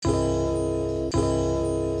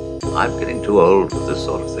I'm getting too old for this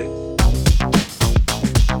sort of thing.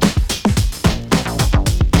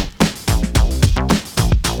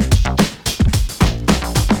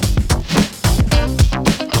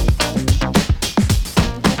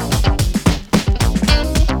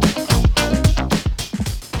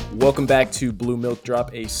 Welcome back to Blue Milk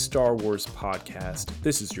Drop, a Star Wars podcast.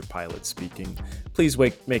 This is your pilot speaking. Please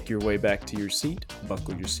make your way back to your seat,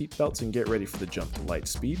 buckle your seatbelts, and get ready for the jump to light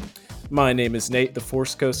speed. My name is Nate, the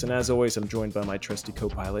Force Ghost, and as always, I'm joined by my trusty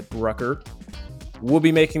co-pilot, Brucker. We'll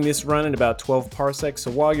be making this run in about 12 parsecs,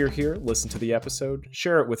 so while you're here, listen to the episode,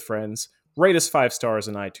 share it with friends, rate us 5 stars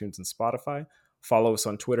on iTunes and Spotify, follow us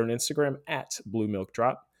on Twitter and Instagram at Blue Milk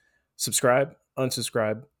Drop, subscribe,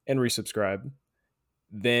 unsubscribe, and resubscribe.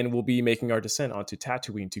 Then we'll be making our descent onto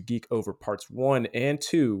Tatooine to geek over parts 1 and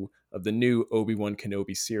 2 of the new Obi-Wan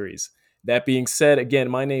Kenobi series. That being said,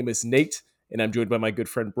 again, my name is Nate, and I'm joined by my good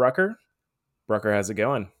friend Brucker. Brucker, how's it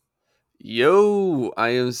going? Yo, I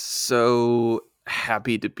am so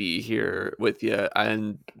happy to be here with you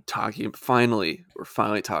and we're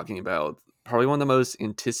finally talking about probably one of the most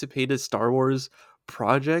anticipated Star Wars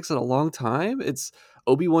projects in a long time. It's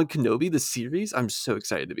Obi-Wan Kenobi, the series. I'm so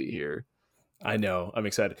excited to be here. I know, I'm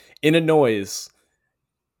excited. In a noise,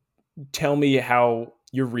 tell me how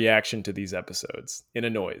your reaction to these episodes. In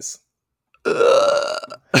a noise.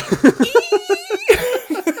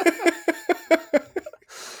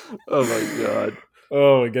 Oh my god.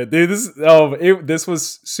 Oh my god, dude! This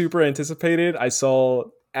was super anticipated. I saw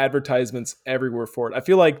advertisements everywhere for it. I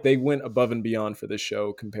feel like they went above and beyond for this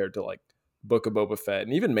show compared to like Book of Boba Fett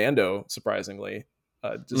and even Mando. Surprisingly,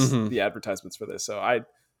 the advertisements for this.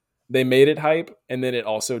 They made it hype, and then it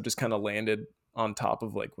also just kind of landed on top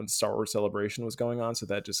of like when Star Wars Celebration was going on. So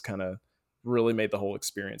that just kind of really made the whole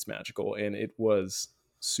experience magical, and it was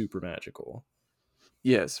super magical.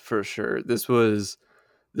 Yes, for sure. The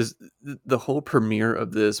whole premiere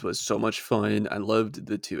of this was so much fun. I loved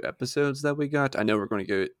the 2 episodes that we got. I know we're going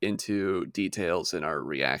to go into details and our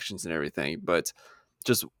reactions and everything, but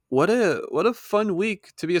just what a fun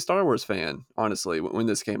week to be a Star Wars fan, honestly, when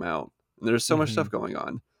this came out. There's so much stuff going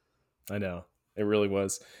on. I know, it really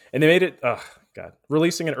was. And they made it, oh god,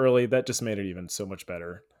 releasing it early, that just made it even so much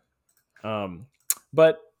better.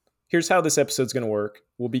 But here's how this episode's going to work.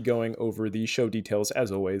 We'll be going over the show details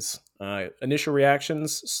as always, initial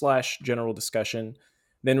reactions / general discussion.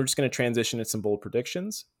 Then we're just going to transition to some bold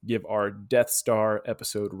predictions, give our Death Star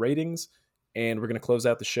episode ratings, and we're going to close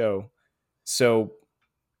out the show. So,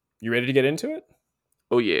 you ready to get into it?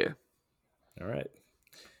 Oh yeah. All right.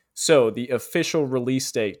 So the official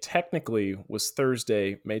release date technically was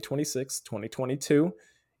Thursday, May 26th, 2022,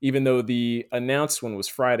 even though the announced one was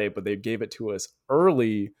Friday, but they gave it to us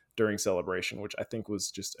early during Celebration, which I think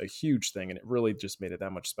was just a huge thing, and it really just made it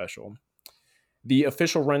that much special. The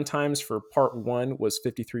official run times for part 1 was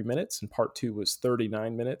 53 minutes, and part 2 was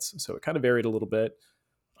 39 minutes, so it kind of varied a little bit.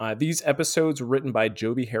 These episodes were written by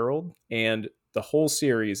Joby Harold, and the whole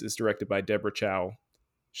series is directed by Deborah Chow.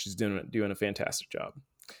 She's doing a fantastic job.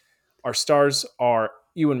 Our stars are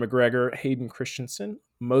Ewan McGregor, Hayden Christensen,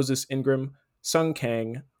 Moses Ingram, Sung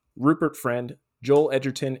Kang, Rupert Friend, Joel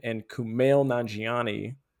Edgerton, and Kumail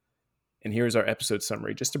Nanjiani. And here's our episode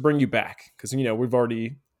summary, just to bring you back, because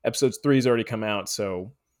episode 3 has already come out,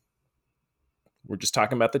 so we're just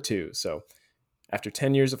talking about the 2. So after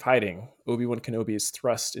 10 years of hiding, Obi-Wan Kenobi is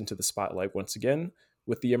thrust into the spotlight once again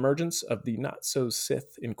with the emergence of the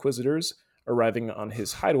not-so-Sith Inquisitors arriving on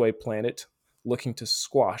his hideaway planet, looking to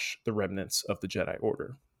squash the remnants of the Jedi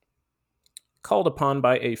Order. Called upon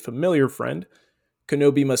by a familiar friend,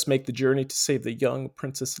 Kenobi must make the journey to save the young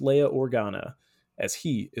Princess Leia Organa, as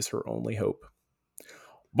he is her only hope.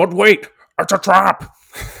 But wait, it's a trap!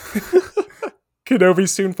 Kenobi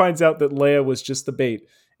soon finds out that Leia was just the bait,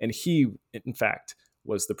 and he, in fact,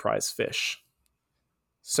 was the prize fish.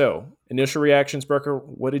 So, initial reactions, Brucker,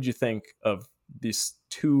 what did you think of this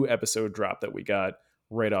 2-episode drop that we got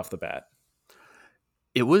right off the bat?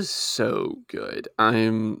 It was so good. I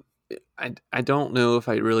don't know if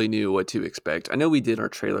I really knew what to expect. I know we did our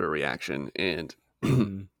trailer reaction and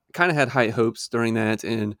kind of had high hopes during that,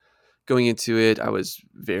 and going into it, I was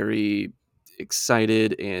very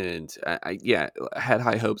excited and I had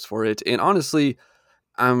high hopes for it. And honestly,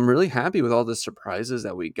 I'm really happy with all the surprises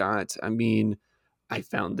that we got. I mean, I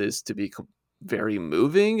found this to be very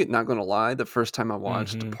moving. Not going to lie, the first time I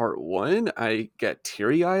watched part 1, I got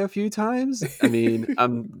teary eye a few times. I mean,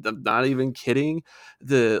 I'm not even kidding.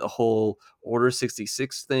 The whole Order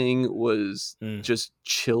 66 thing was just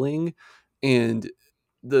chilling, and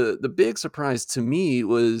the big surprise to me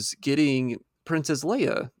was getting Princess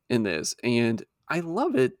Leia in this, and I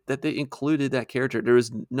love it that they included that character. There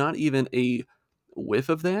was not even a whiff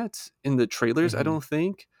of that in the trailers, I Mm-hmm. don't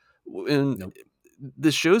think. And Nope.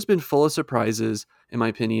 the show's been full of surprises, in my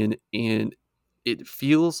opinion, and it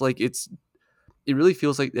feels like it really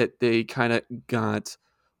feels like that they kind of got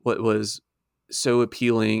what was so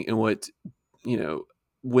appealing and what, you know,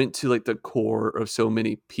 went to like the core of so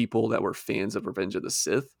many people that were fans of Revenge of the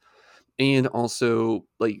Sith, and also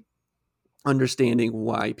like understanding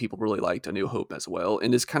why people really liked A New Hope as well.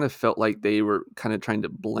 And this kind of felt like they were kind of trying to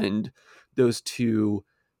blend those two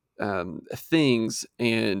things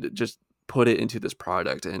and just put it into this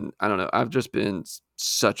product. And I don't know, I've just been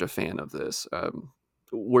such a fan of this.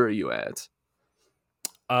 Where are you at?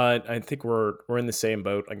 I think we're in the same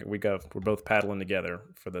boat. Like we're both paddling together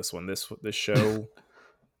for this one. This show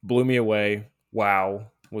blew me away. Wow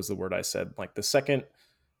was the word I said. Like the second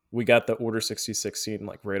we got the Order 66 scene,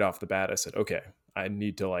 like right off the bat, I said, okay, I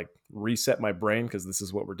need to like reset my brain because this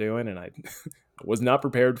is what we're doing, and I was not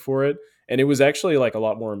prepared for it, and it was actually like a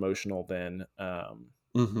lot more emotional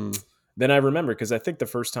Mm-hmm. than I remember, because I think the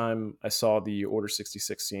first time I saw the Order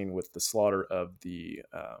 66 scene with the slaughter of the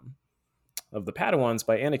Padawans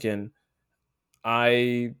by Anakin,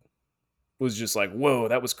 I was just like, whoa,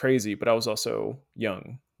 that was crazy. But I was also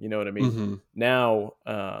young. You know what I mean? Mm-hmm. Now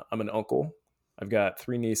I'm an uncle. I've got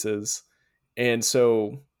 3 nieces. And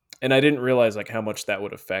so, and I didn't realize like how much that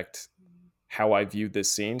would affect how I viewed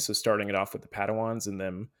this scene. So starting it off with the Padawans and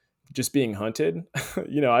them just being hunted,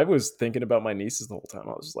 I was thinking about my nieces the whole time.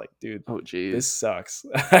 I was just like, dude, Oh, this geez. sucks.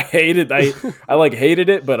 I like hated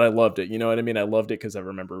it, but I loved it. You know what I mean? I loved it because I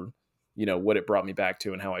remember, what it brought me back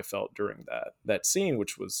to and how I felt during that scene,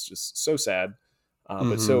 which was just so sad, but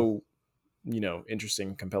Mm-hmm. so,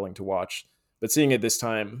 interesting, compelling to watch. But seeing it this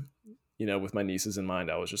time, with my nieces in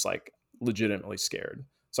mind, I was just like legitimately scared.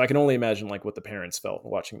 So I can only imagine like what the parents felt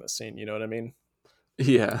watching this scene. You know what I mean?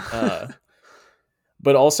 Yeah. Uh,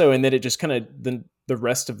 but also, and then it just kind of the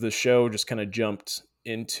rest of the show just kind of jumped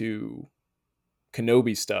into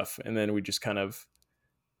Kenobi stuff, and then we just kind of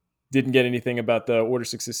didn't get anything about the Order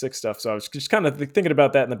 66 stuff. So I was just kind of thinking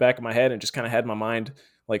about that in the back of my head, and just kind of had my mind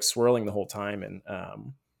like swirling the whole time. And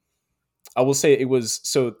I will say it was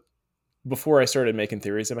so. Before I started making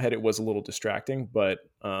theories in my head, it was a little distracting, but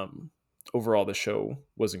overall the show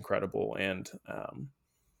was incredible. And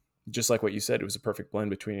just like what you said, it was a perfect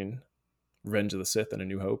blend between Revenge of the Sith and A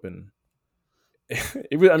New Hope. And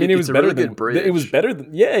it was, I mean, It's a really good it was bridge. better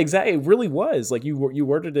than, yeah, exactly. It really was. Like you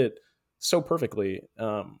worded it so perfectly.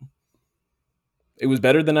 It was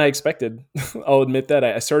better than I expected. I'll admit that.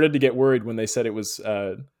 I started to get worried when they said it was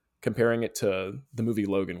comparing it to the movie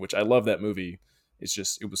Logan, which I love that movie.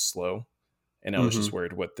 It was slow, and I was Mm-hmm. just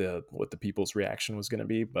worried what the people's reaction was going to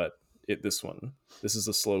be. But this is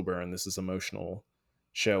a slow burn. This is emotional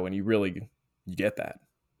show, and you get that.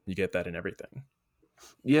 You get that in everything.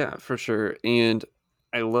 Yeah, for sure. And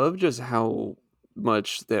I love just how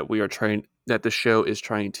much that the show is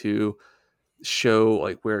trying to show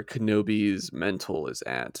like where Kenobi's mental is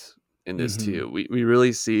at in this Mm-hmm. too. We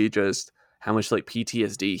really see just how much like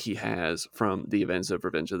PTSD he has from the events of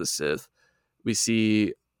Revenge of the Sith. We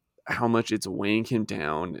see how much it's weighing him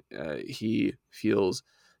down. He feels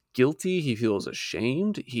guilty. He feels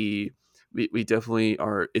ashamed. We definitely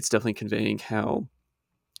are. It's definitely conveying how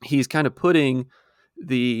he's kind of putting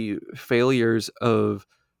the failures of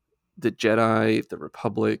the Jedi, the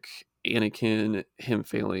Republic, Anakin, him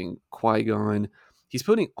failing Qui-Gon, he's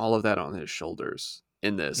putting all of that on his shoulders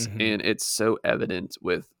in this. Mm-hmm. And it's so evident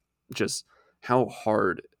with just how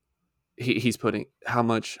hard he's putting, how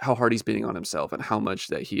hard he's being on himself, and how much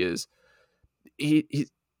that he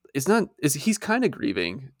it's not is he's kind of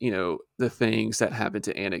grieving, the things that happened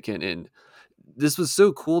to Anakin. And this was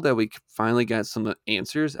so cool that we finally got some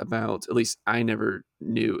answers about, at least I never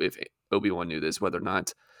knew if Obi-Wan knew this, whether or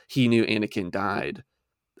not he knew Anakin died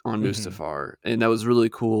on Mm-hmm. Mustafar. And that was really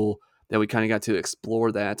cool that we kind of got to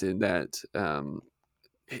explore that, and that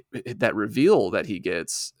reveal that he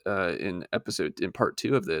gets in part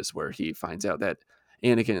 2 of this, where he finds out that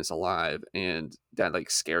Anakin is alive, and that like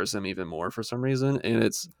scares him even more for some reason. And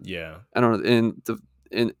it's, Yeah. I don't know. And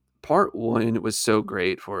in part 1 was so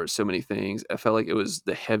great for so many things. I felt like it was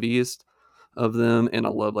the heaviest of them, and I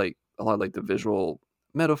love like a lot of like the visual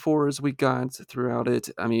metaphors we got throughout it.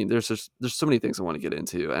 I mean, there's so many things I want to get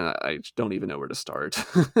into, and I just don't even know where to start.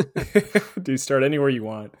 Dude, start anywhere you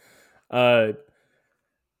want. Uh,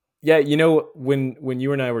 yeah, when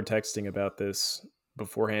you and I were texting about this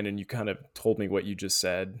beforehand, and you kind of told me what you just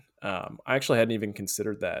said, I actually hadn't even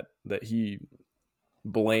considered that he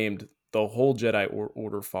blamed the whole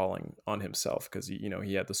Order falling on himself, because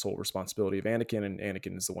he had the sole responsibility of Anakin, and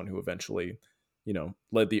Anakin is the one who eventually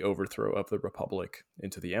led the overthrow of the Republic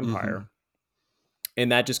into the Mm-hmm. Empire.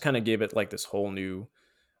 And that just kind of gave it like this whole new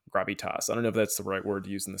gravitas. I don't know if that's the right word to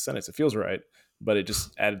use in the sentence. It feels right, but it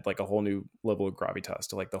just added like a whole new level of gravitas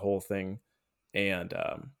to like the whole thing. And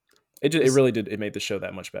it It's really did. It made the show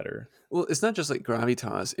that much better. well, it's not just like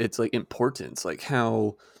gravitas; it's like importance, like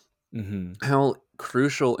Hmm. how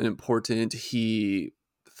crucial and important he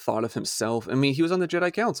thought of himself. I mean, he was on the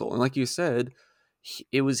Jedi Council, and like you said,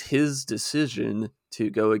 it was his decision to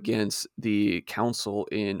go against the council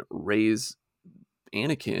and raise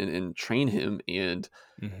Anakin and train him, and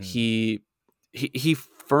Hmm. he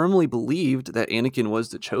firmly believed that Anakin was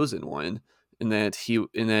the chosen one, and that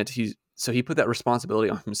he so he put that responsibility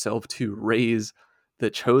on himself to raise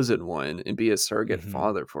the chosen one and be a surrogate Hmm.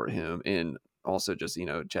 father for him, and also just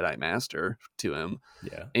Jedi master to him.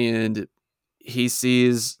 Yeah. And he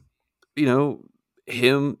sees you know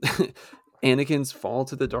him Anakin's fall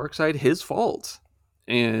to the dark side his fault,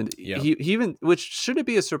 and Yeah. he even, which shouldn't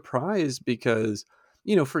be a surprise, because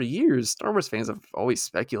for years Star Wars fans have always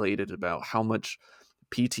speculated about how much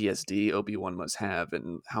PTSD Obi-Wan must have,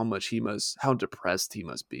 and how depressed he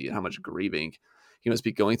must be, and how much grieving he must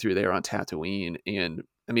be going through there on Tatooine. And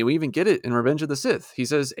I mean, we even get it in Revenge of the Sith. He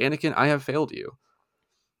says, Anakin, I have failed you,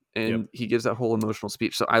 Yep. and he gives that whole emotional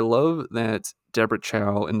speech. So I love that Deborah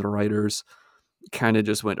Chow and the writers kind of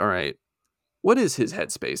just went, all right, what is his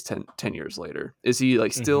headspace 10 years later? Is he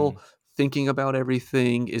like Hmm. still thinking about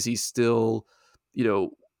everything? Is he still, you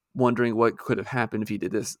know, wondering what could have happened if he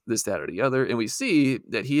did this, that, or the other? And we see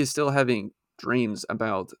that he is still having dreams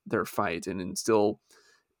about their fight,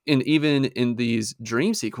 and even in these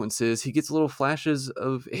dream sequences, he gets little flashes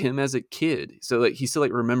of him as a kid. So like he still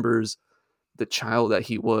like remembers the child that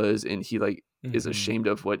he was, and he like is Hmm. ashamed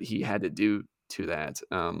of what he had to do to that.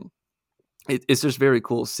 It's just very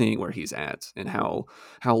cool seeing where he's at and how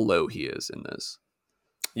low he is in this.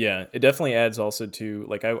 Yeah. It definitely adds also to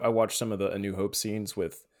like I watched some of the A New Hope scenes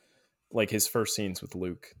with like his first scenes with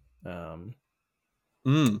Luke, um,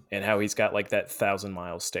 Mm. and how he's got like that 1,000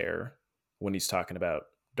 mile stare when he's talking about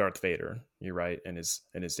Darth Vader. You're right, and his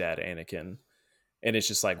dad Anakin, and it's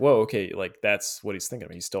just like, whoa, okay, like that's what he's thinking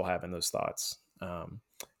of. He's still having those thoughts.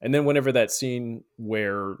 And then whenever that scene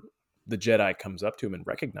where the Jedi comes up to him and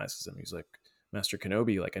recognizes him, he's like, Master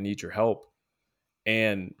Kenobi, like I need your help.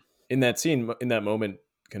 And in that scene, in that moment,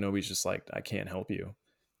 Kenobi's just like, I can't help you,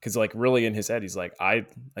 because like really in his head, he's like, I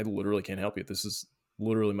literally can't help you. This is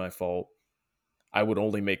literally my fault. I would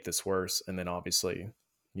only make this worse. And then obviously,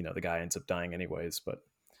 the guy ends up dying anyways. But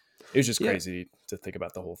it was just Yeah. crazy to think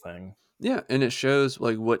about the whole thing. Yeah, and it shows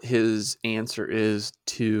like what his answer is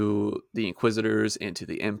to the Inquisitors and to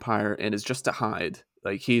the Empire, and it's just to hide.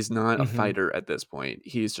 Like he's not a Hmm. fighter at this point.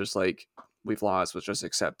 He's just like, we've lost, let's just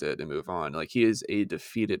accept it and move on. Like he is a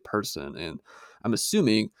defeated person, and I'm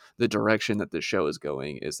assuming the direction that the show is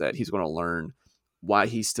going is that he's going to learn why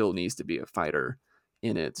he still needs to be a fighter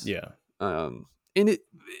in it. Yeah. Um, and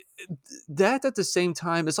that at the same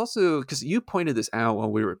time, it's also because you pointed this out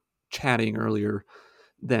while we were chatting earlier,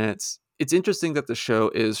 that it's interesting that the show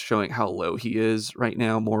is showing how low he is right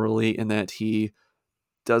now morally, and that he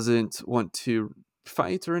doesn't want to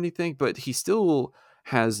fight or anything, but he still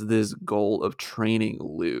has this goal of training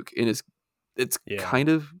Luke, and it's Yeah. kind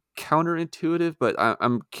of counterintuitive. But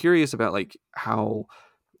I'm curious about like how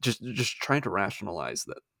just trying to rationalize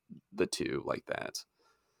the two like that.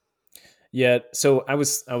 Yeah. So I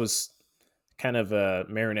was kind of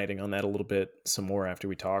marinating on that a little bit some more after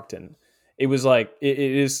we talked, and it was like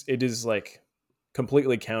it is like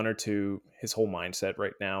completely counter to his whole mindset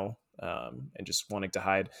right now, and just wanting to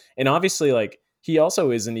hide. And obviously, like he also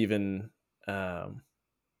isn't even um,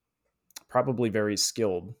 probably very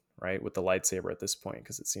skilled, right, with the lightsaber at this point,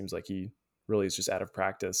 because it seems like he really is just out of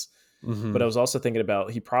practice. But Mm-hmm. I was also thinking about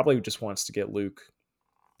he probably just wants to get Luke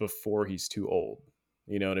before he's too old.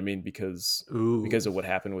 You know what I mean? Because Ooh. of what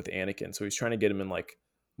happened with Anakin. So he's trying to get him in like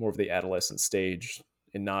more of the adolescent stage,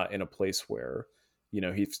 and not in a place where,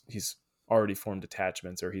 he's already formed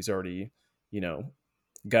attachments, or he's already, you know,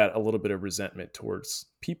 got a little bit of resentment towards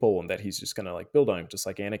people, and that he's just gonna like build on, just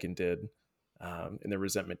like Anakin did. And the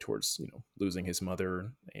resentment towards, losing his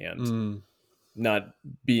mother, and Mm. not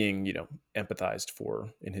being, empathized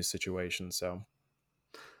for in his situation. So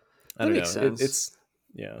I That don't makes know. sense. It's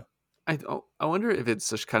yeah. I wonder if it's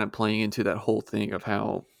just kind of playing into that whole thing of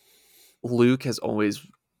how Luke has always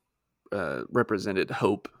represented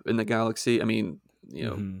hope in the galaxy. I mean,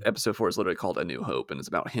 Hmm. episode 4 is literally called A New Hope, and it's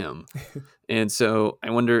about him. And so I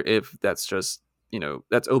wonder if that's just,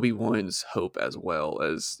 that's Obi-Wan's hope, as well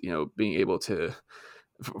as, being able to,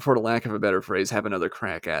 for the lack of a better phrase, have another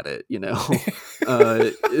crack at it,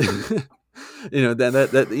 uh,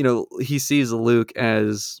 that he sees Luke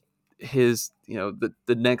as his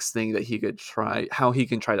the next thing that he could try, how he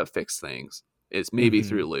can try to fix things is maybe Mm-hmm.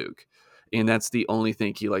 through Luke, and that's the only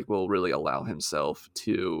thing he will really allow himself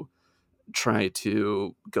to try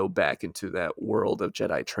to go back into that world of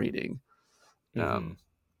Jedi training. Mm-hmm. um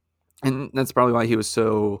and that's probably why he was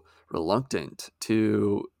so reluctant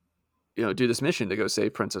to do this mission to go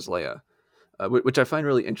save Princess Leia, which I find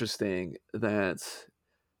really interesting, that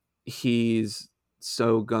he's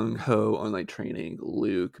so gung ho on training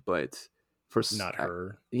Luke, but Not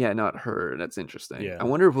her. yeah, not her. That's interesting. I Yeah.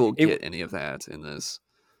 wonder if we'll It get any of that in this.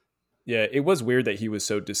 yeah, it was weird that he was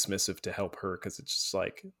so dismissive to help her, because it's just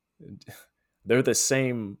like they're the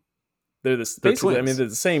same. They're this They're basically. I mean, twins. they're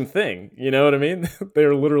the same thing. You know what I mean?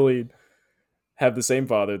 They're literally have the same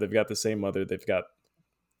father. They've got the same mother. They've got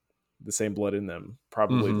the same blood in them.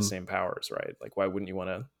 Probably the Hmm. same powers, right? Like, why wouldn't you want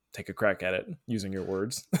to take a crack at it using your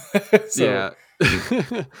words? So Yeah.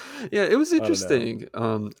 Yeah, it was I don't know. interesting.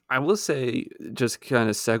 I will say, just kind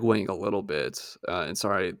of segueing a little bit, and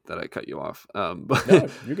sorry that I cut you off, but No,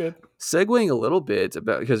 you're good. segueing a little bit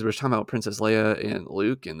about, because we're talking about Princess Leia and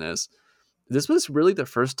Luke in this was really the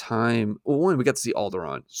first time. Well, one, we got to see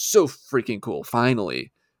Alderaan. So freaking cool.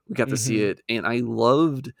 Finally, we got to see Mm-hmm. it. And I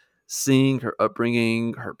loved seeing her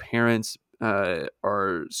upbringing. Her parents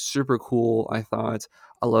are super cool, I thought.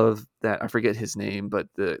 I love that. I forget his name, but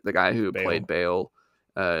the guy who played Bail.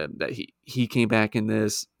 Bale, that he came back in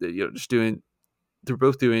this, just doing, they're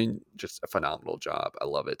both doing just a phenomenal job. I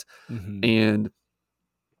love it. Mm-hmm. And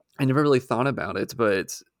I never really thought about it,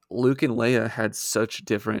 but Luke and Leia had such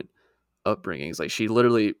different upbringings. Like, she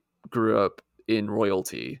literally grew up in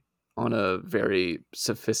royalty on a very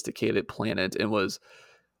sophisticated planet and was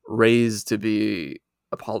raised to be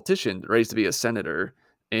a politician, raised to be a senator.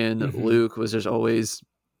 And Mm-hmm. Luke was just always,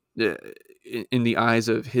 uh, in the eyes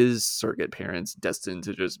of his surrogate parents, destined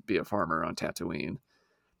to just be a farmer on Tatooine.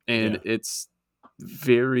 And Yeah. it's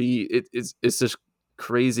just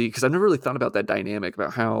crazy, because I've never really thought about that dynamic,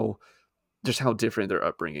 about how different their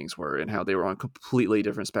upbringings were and how they were on completely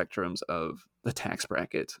different spectrums of the tax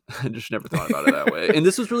bracket. I just never thought about it that way. And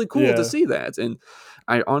this was really cool to Yeah. see that. And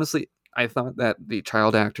I thought that the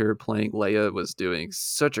child actor playing Leia was doing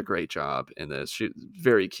such a great job in this. She was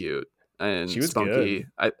very cute She and was good. spunky.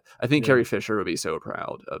 I think Yeah. Carrie Fisher would be so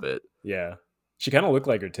proud of it. Yeah. She kind of looked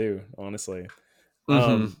like her too, honestly.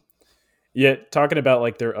 Mm-hmm. Um, yeah, talking about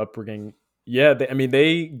like their upbringing. Yeah, I mean,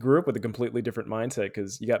 they grew up with a completely different mindset,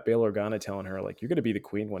 because you got Bail Organa telling her like, you're going to be the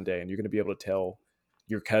queen one day, and you're going to be able to tell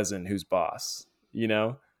your cousin who's boss, you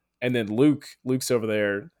know. And then Luke's over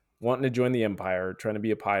there wanting to join the Empire, trying to be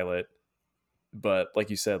a pilot, but like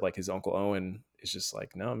you said, like his uncle Owen is just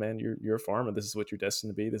like, no, man, you're a farmer. This is what you're destined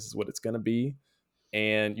to be. This is what it's going to be,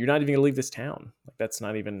 and you're not even going to leave this town. Like, that's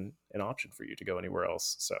not even an option for you to go anywhere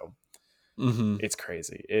else. So Mm-hmm. it's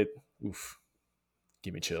crazy. It oof,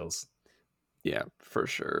 give me chills. Yeah, for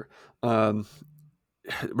sure. Um,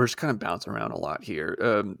 we're just kind of bouncing around a lot here.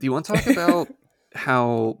 Do you want to talk about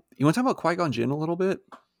Qui-Gon Jinn a little bit,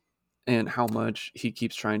 and how much he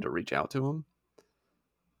keeps trying to reach out to him?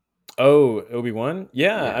 Oh, Obi-Wan?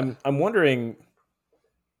 Yeah, Yeah. I'm wondering.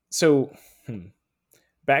 So,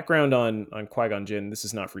 background on Qui-Gon Jinn. This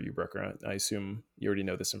is not for you, Brooker. I assume you already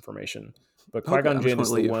know this information. But Okay, Qui-Gon I'm just Jinn going to is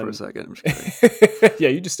the leave for a one. second. I'm just kidding. Yeah,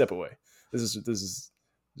 you just step away. This is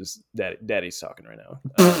just daddy's talking right now.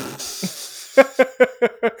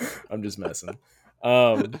 I'm just messing.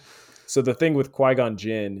 So the thing with Qui-Gon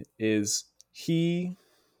Jinn is he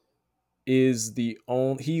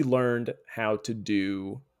learned how to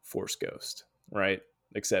do Force Ghost, right?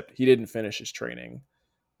 Except he didn't finish his training,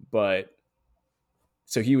 but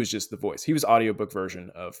so he was just the voice. He was audiobook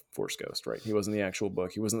version of Force Ghost, right? He wasn't the actual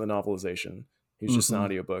book. He wasn't the novelization. He was just an Mm-hmm.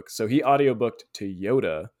 audiobook. So he audiobooked to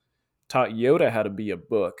Yoda, taught Yoda how to be a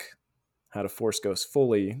book, how to Force Ghost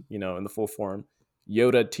fully, in the full form.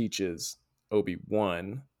 Yoda teaches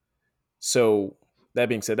Obi-Wan. So that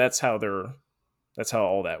being said, that's how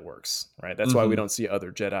all that works, right? That's why we Mm-hmm. don't see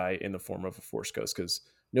other Jedi in the form of a Force Ghost, because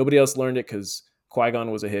nobody else learned it, because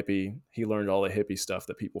Qui-Gon was a hippie. He learned all the hippie stuff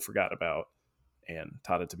that people forgot about and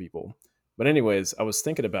taught it to people. But anyways, I was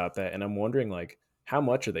thinking about that, and I'm wondering, like, how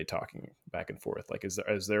much are they talking back and forth? Like, is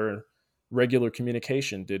there regular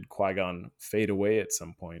communication? Did Qui-Gon fade away at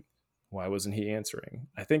some point? Why wasn't he answering?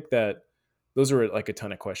 I think that those are like a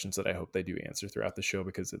ton of questions that I hope they do answer throughout the show,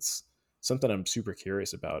 because it's something I'm super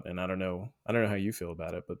curious about, and I don't know how you feel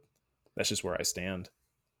about it, but that's just where I stand.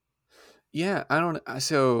 Yeah, I don't.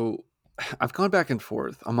 So I've gone back and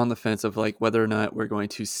forth. I'm on the fence of whether or not we're going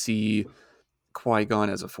to see Qui-Gon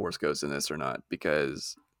as a Force Ghost in this or not,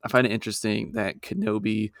 because I find it interesting that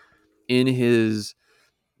Kenobi in his,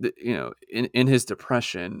 in his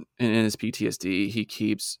depression and in his PTSD, he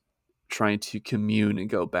keeps trying to commune and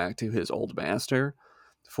go back to his old master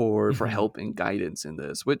for help and guidance in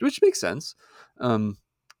this, which makes sense. And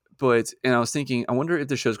I was thinking, I wonder if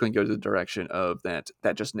the show's going to go to the direction of that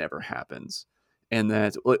just never happens, and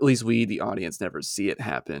that, well, at least we, the audience, never see it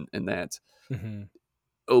happen, and that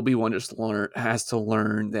Obi-Wan just has to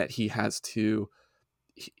learn that he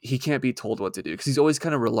can't be told what to do, because he's always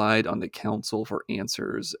kind of relied on the council for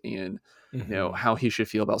answers and how he should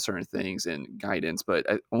feel about certain things and guidance. But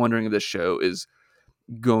I'm wondering if this show is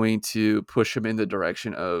going to push him in the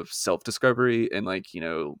direction of self-discovery, and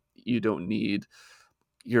you don't need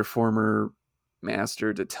your former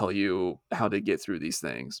master to tell you how to get through these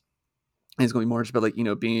things. And it's going to be more just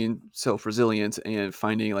about being self-resilient and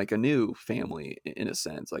finding a new family, in a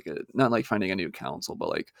sense, not finding a new council,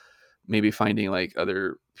 but maybe finding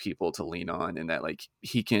other people to lean on, and that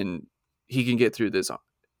he can get through this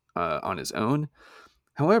on his own.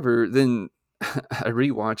 However, then I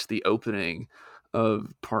rewatched the opening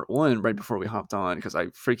of part 1 right before we hopped on, because I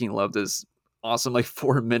freaking love this awesome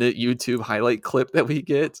 4-minute YouTube highlight clip that we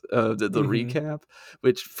get of the recap,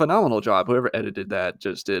 which phenomenal job. Whoever edited that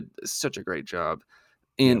just did such a great job.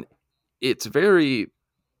 And it's very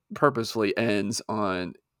purposefully ends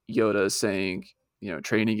on Yoda saying,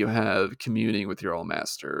 training you have, communing with your old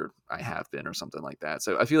master, I have been, or something like that.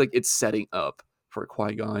 So I feel like it's setting up for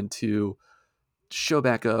Qui-Gon to show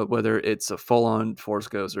back up, whether it's a full-on Force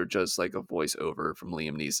Ghost or just a voiceover from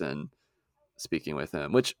Liam Neeson speaking with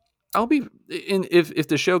him, which I'll be in. If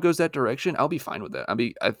the show goes that direction, I'll be fine with that.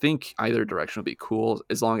 I think either direction will be cool,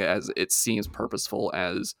 as long as it seems purposeful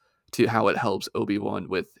as to how it helps Obi-Wan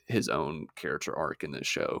with his own character arc in this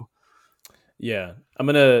show. Yeah, I'm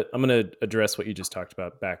gonna address what you just talked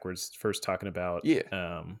about backwards. First, talking about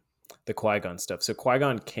the Qui-Gon stuff. So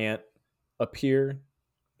Qui-Gon can't appear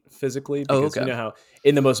physically, because you know how,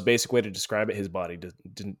 in the most basic way to describe it, his body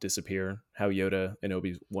didn't disappear how Yoda and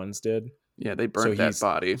Obi-Wan's did. Yeah, they burned that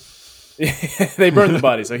body. They burned the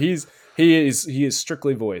body, so he is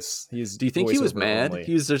strictly voice. Do you think he was mad? Only.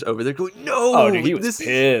 He was just over there going, "No!" Oh, dude, he was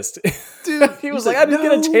pissed. Dude, he was like, "I didn't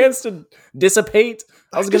get a chance to dissipate.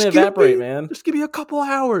 I was going to evaporate, man. Just give me a couple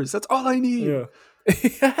hours. That's all I need." Yeah.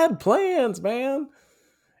 I had plans, man.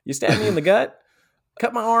 You stabbed me in the gut,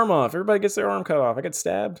 cut my arm off. Everybody gets their arm cut off. I got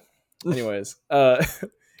stabbed. Anyways,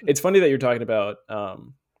 it's funny that you're talking about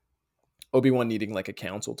Obi-Wan needing a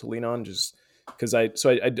council to lean on, just because I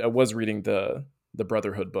was reading the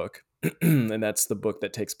Brotherhood book, and that's the book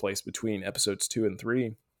that takes place between episodes 2 and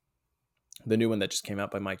 3, the new one that just came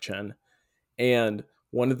out by Mike Chen. And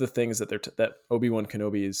one of the things that Obi-Wan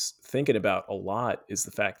Kenobi is thinking about a lot is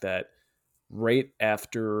the fact that right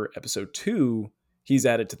after episode 2, he's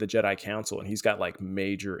added to the Jedi Council, and he's got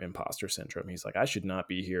major imposter syndrome. He's like, I should not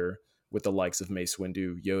be here with the likes of Mace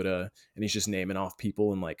Windu, Yoda, and he's just naming off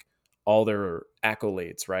people and all their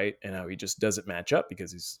accolades, right? And how he just doesn't match up,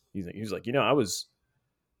 because he's like,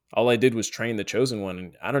 all I did was train the Chosen One,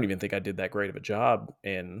 and I don't even think I did that great of a job.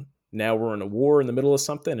 And now we're in a war in the middle of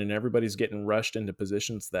something, and everybody's getting rushed into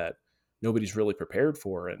positions that nobody's really prepared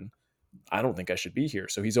for, and I don't think I should be here.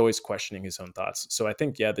 So he's always questioning his own thoughts. So I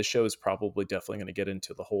think, the show is probably definitely going to get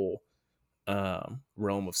into the whole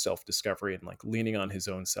realm of self-discovery and leaning on his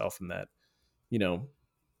own self, and that,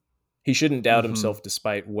 he shouldn't doubt himself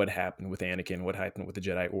despite what happened with Anakin, what happened with the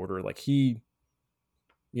Jedi Order. He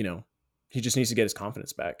just needs to get his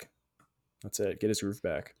confidence back. That's it. Get his groove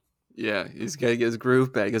back. Yeah, he's got to get his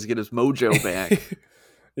groove back. He has to get his mojo back.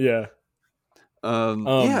 Yeah.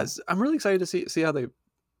 Yes, I'm really excited to see how they,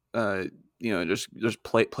 just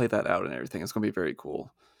play that out and everything. It's going to be very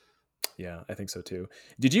cool. Yeah, I think so too.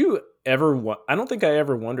 Did you ever? I don't think I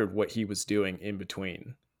ever wondered what he was doing in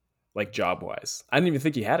between, job wise. I didn't even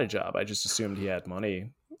think he had a job. I just assumed he had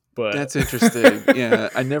money. But that's interesting. Yeah,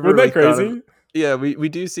 I never. Wasn't that crazy? Yeah, we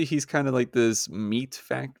do see he's kind of this meat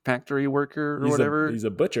factory worker or whatever. He's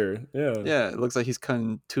a butcher. Yeah. Yeah, it looks like he's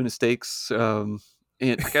cutting tuna steaks. And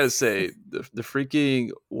I gotta say, the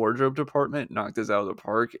freaking wardrobe department knocked us out of the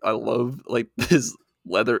park. I love this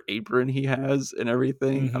leather apron he has and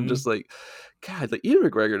everything. I'm just God, Ian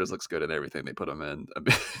McGregor just looks good in everything they put him in.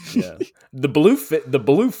 Yeah, the blue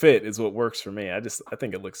fit is what works for me. I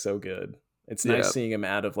think it looks so good. It's nice seeing him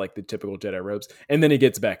out of the typical Jedi robes, and then he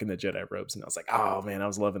gets back in the Jedi robes, and I was like, oh man, I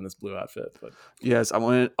was loving this blue outfit. But yes, I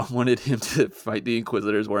wanted him to fight the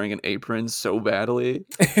Inquisitors wearing an apron so badly.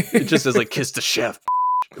 It just says kiss the chef.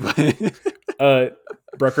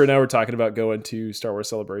 Brucker and I were talking about going to Star Wars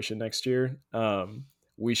Celebration next year.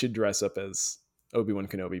 We should dress up as Obi-Wan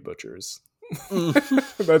Kenobi butchers.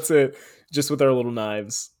 That's it. Just with our little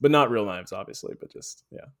knives, but not real knives, obviously, but just,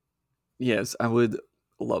 yeah. Yes, I would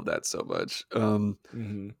love that so much.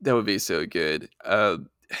 Mm-hmm. That would be so good.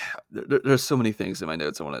 There's so many things in my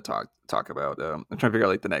notes I want to talk about. I'm trying to figure out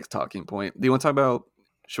like the next talking point. Do you want to talk about?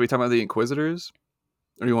 Should we talk about the Inquisitors,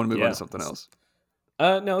 or do you want to move on to Yeah. something else?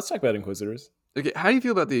 No, let's talk about Inquisitors. Okay, how do you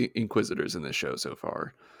feel about the Inquisitors in this show so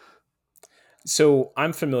far? So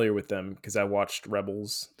I'm familiar with them because I watched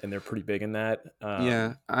Rebels, and they're pretty big in that.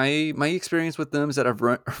 Yeah, my experience with them is that I've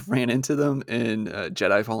ran into them in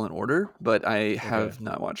Jedi Fallen Order, but I Okay. have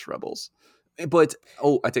not watched Rebels. But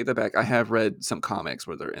I take that back. I have read some comics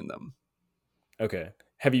where they're in them. Okay.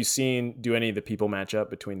 Have you seen? Do any of the people match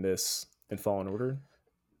up between this and Fallen Order?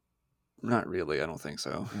 Not really. I don't think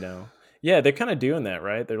so. No. Yeah, they're kind of doing that,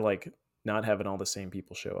 right? They're like not having all the same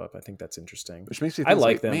people show up. I think that's interesting. Which makes me I think,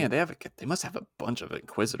 like like, them. man, they must have a bunch of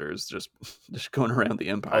Inquisitors just going around the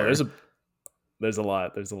Empire. Oh, there's a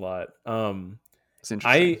lot. There's a lot. It's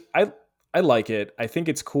interesting. I like it. I think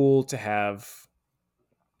it's cool to have,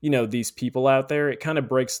 these people out there. It kind of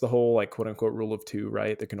breaks the whole like quote unquote rule of two,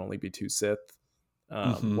 right? There can only be two Sith,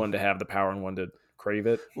 one to have the power and one to crave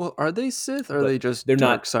it. Well, are they Sith or are But they just they're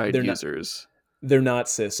dark not. side They're not. users? They're not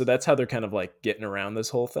Sith, so that's how they're kind of like getting around this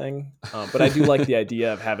whole thing. But I do like the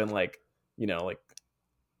idea of having like like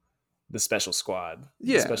the special squad,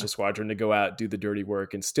 the Yeah. special squadron to go out, do the dirty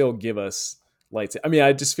work, and still give us lights. I mean,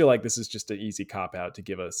 I just feel like this is just an easy cop out to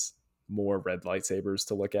give us more red lightsabers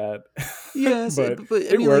to look at. Yes, but but I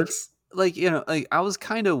it mean, works. like like I was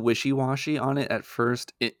kind of wishy washy on it at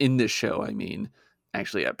first in this show. I mean,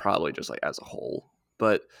 actually, I probably just like as a whole,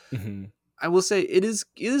 but Mm-hmm. I will say it is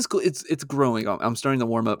cool. It's growing. I'm starting to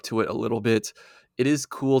warm up to it a little bit. It is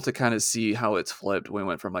cool to kind of see how it's flipped. We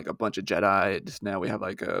went from like a bunch of Jedi, just now we have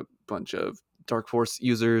like a bunch of Dark Force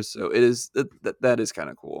users. So it is that is kind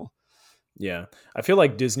of cool. Yeah, I feel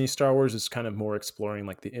like Disney Star Wars is kind of more exploring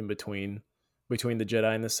like the in between the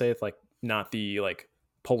Jedi and the Sith, like not the like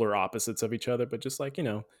polar opposites of each other, but just like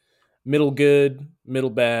middle good, middle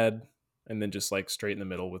bad, and then just like straight in the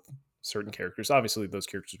middle with certain characters. Obviously, those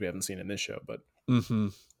characters we haven't seen in this show, but Mm-hmm.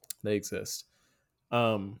 they exist.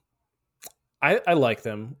 Um, I like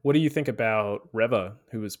them. What do you think about Reva,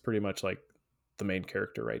 who is pretty much like the main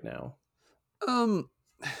character right now? Um,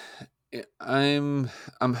 I'm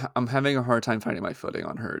having a hard time finding my footing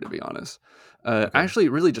on her, to be honest. Okay. Actually,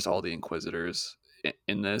 really, just all the Inquisitors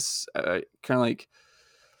in this, kind of like,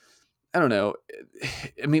 I don't know.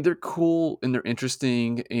 I mean, they're cool and they're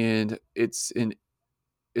interesting, and it's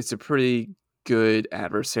a pretty good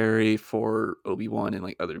adversary for Obi-Wan and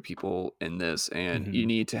like other people in this, and you Mm-hmm.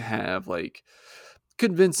 need to have like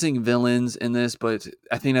convincing villains in this, but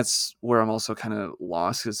I think that's where I'm also kind of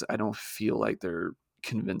lost because I don't feel like they're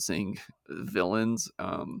convincing villains.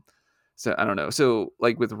 So I don't know. So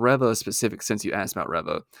like with Reva specific, since you asked about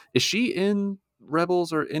Reva, is she in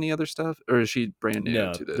Rebels or any other stuff, or is she brand new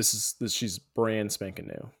No, to this? she's brand spanking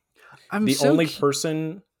new. I'm The so only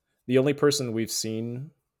person, the only person we've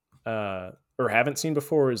seen or haven't seen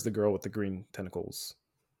before is the girl with the green tentacles.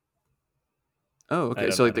 Oh, I okay.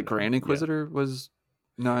 don't, So I like the don't know. Grand Yeah, Inquisitor was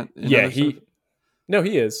not in yeah. other stuff. No,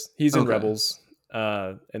 he is. He's in Okay. Rebels.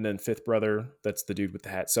 And then Fifth Brother, that's the dude with the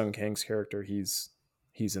hat, Sung Kang's character. He's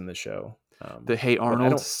in the show. The Hey But I Arnold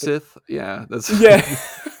don't. Sith. Yeah, that's Yeah,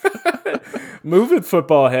 move it,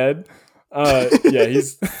 football head. Yeah,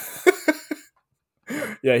 he's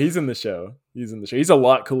yeah, he's in the show. He's in the show. He's a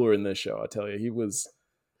lot cooler in this show. I tell you, he was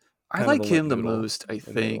I kind of like the limp him the noodle most, I in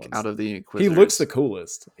the other think, ones. out of the He looks the Inquisitors.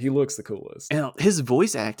 coolest. He looks the coolest. And his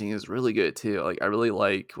voice acting is really good too. Like I really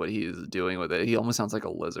like what he's doing with it. He almost sounds like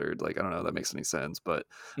a lizard. Like I don't know if that makes any sense, but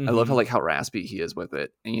I love Mm-hmm. how raspy he is with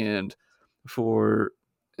it. And for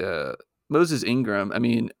uh, Moses Ingram, I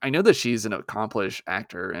mean, I know that she's an accomplished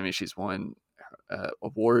actor. I mean, she's won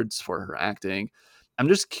awards for her acting. I'm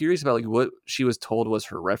just curious about like what she was told was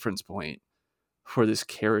her reference point for this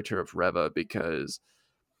character of Reva because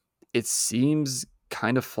it seems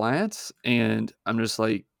kind of flat, and I'm just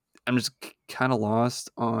kind of lost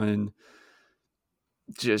on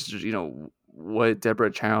just what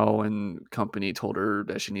Deborah Chow and company told her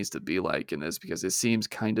that she needs to be like in this because it seems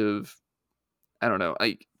kind of, I don't know,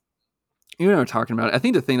 like you know what I'm talking about. I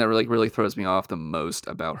think the thing that really throws me off the most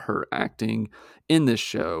about her acting in this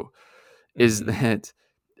show is Mm-hmm. that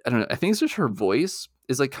I don't know. I think it's just her voice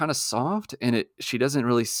is like kind of soft, and she doesn't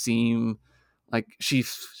really seem like she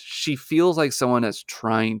feels like someone that's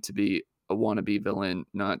trying to be a wannabe villain,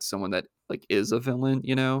 not someone that like is a villain,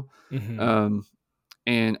 you know. Mm-hmm. Um,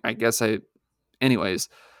 and I guess anyways.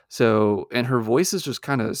 So, and her voice is just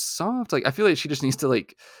kind of soft. Like I feel like she just needs to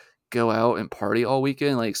like go out and party all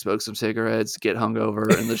weekend, like smoke some cigarettes, get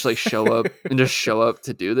hungover, and just like show up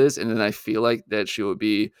to do this. And then I feel like that she would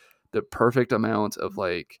be the perfect amount of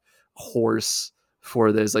like horse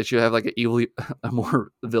for this. Like she'll have like a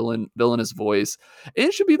more villainous voice, and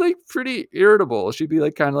it should be like pretty irritable. She'd be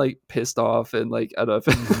like kind of like pissed off and like I don't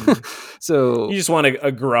know. So You just want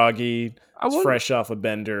a groggy, I want fresh off a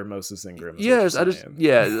bender Moses Ingram. yes,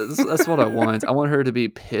 that's what I want. I want her to be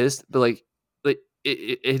pissed, but like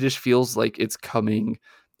it just feels like it's coming.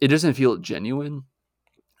 It doesn't feel genuine.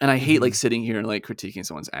 And I hate like sitting here and like critiquing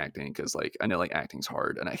someone's acting because like I know like acting's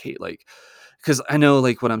hard, and I hate like because I know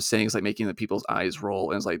like what I'm saying is like making the people's eyes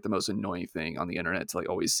roll, and it's like the most annoying thing on the internet to like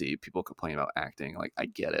always see people complain about acting. Like I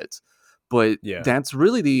get it, but that's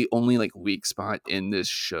really the only like weak spot in this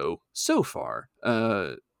show so far.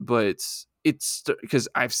 But it's because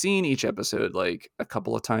I've seen each episode like a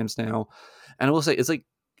couple of times now, and I will say it's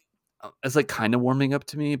like kind of warming up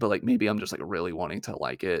to me, but like maybe I'm just like really wanting to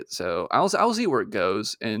like it. So I'll see where it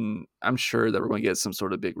goes, and I'm sure that we're going to get some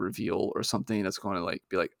sort of big reveal or something that's going to like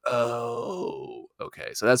be like, oh,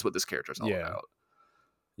 okay, so that's what this character is all about.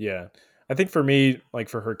 Yeah, I think for me, like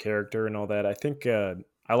for her character and all that, I think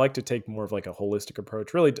I like to take more of like a holistic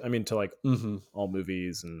approach. Really, I mean, to like all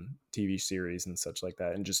movies and TV series and such like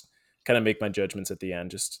that, and just kind of make my judgments at the end,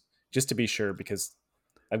 just to be sure, because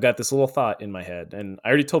I've got this little thought in my head, and I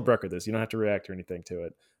already told Brucker this. You don't have to react or anything to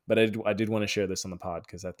it, but I did want to share this on the pod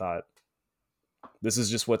because I thought this is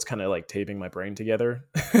just what's kind of like taping my brain together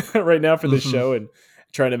right now for this show, and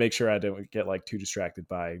trying to make sure I don't get like too distracted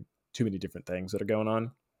by too many different things that are going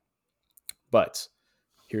on. But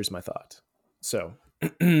here's my thought. So,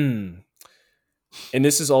 and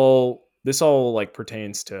this all like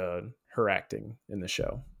pertains to her acting in the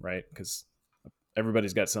show, right? Because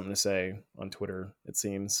everybody's got something to say on Twitter, it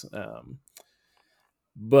seems.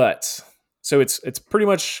 But so it's pretty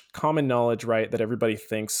much common knowledge, right, that everybody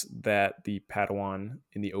thinks that the Padawan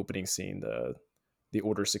in the opening scene, the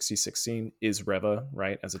Order 66 scene, is Reva,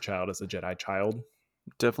 right, as a Jedi child.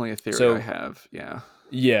 Definitely a theory I have.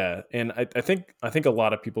 Yeah, and I think a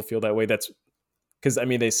lot of people feel that way. That's because I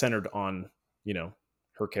mean they centered on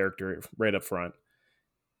her character right up front.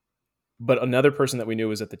 But another person that we knew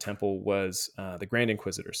was at the temple was the Grand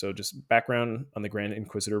Inquisitor. So just background on the Grand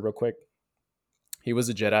Inquisitor real quick. He was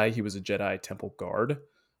a Jedi. He was a Jedi Temple guard,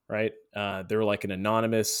 right? They're like an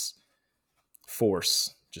anonymous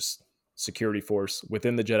force, just security force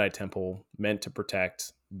within the Jedi Temple, meant to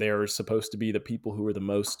protect. They're supposed to be the people who are the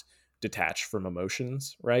most detached from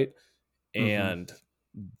emotions, right? And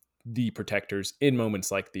the protectors in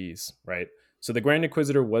moments like these, right? So the Grand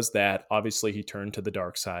Inquisitor was that. Obviously, he turned to the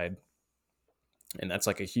dark side. And that's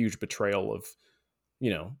like a huge betrayal of,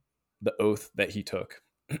 the oath that he took.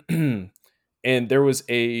 And there was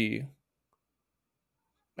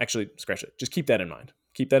actually, scratch it. Just keep that in mind.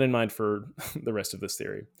 Keep that in mind for the rest of this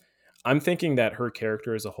theory. I'm thinking that her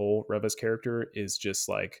character as a whole, Reva's character, is just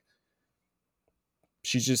like,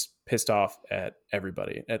 she's just pissed off at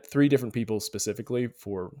everybody, at 3 different people specifically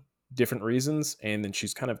for different reasons. And then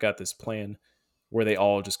she's kind of got this plan where they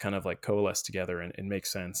all just kind of like coalesce together and make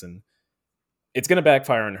sense. And it's going to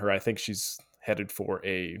backfire on her. I think she's headed for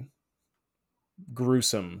a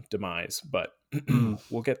gruesome demise, but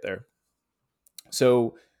we'll get there.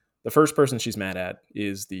 So the first person she's mad at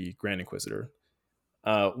is the Grand Inquisitor.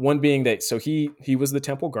 One being that, so he was the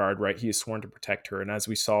temple guard, right? He is sworn to protect her. And as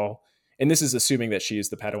we saw, and this is assuming that she is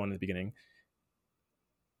the Padawan in the beginning,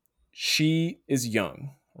 she is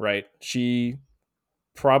young, right? She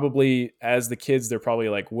probably, as the kids, they're probably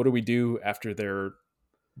like, what do we do after their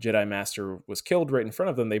Jedi Master was killed right in front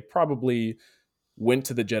of them? They probably went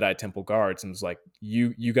to the Jedi Temple guards and was like,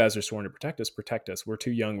 you guys are sworn to protect us. We're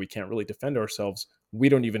too young. We can't really defend ourselves. We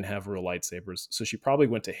don't even have real lightsabers. So she probably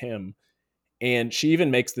went to him. And she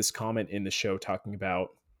even makes this comment in the show talking about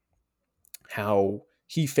how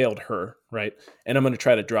he failed her, right? And I'm going to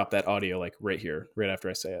try to drop that audio like right here, right after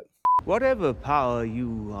I say it. Whatever power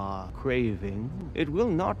you are craving, it will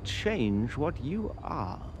not change what you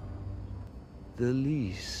are. The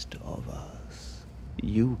least of us.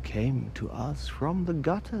 You came to us from the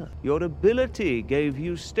gutter. Your ability gave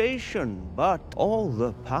you station, but all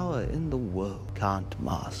the power in the world can't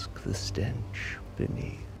mask the stench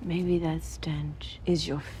beneath. Maybe that stench is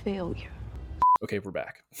your failure. Okay, we're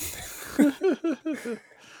back.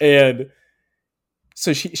 And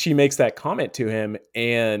so she makes that comment to him,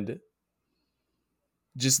 and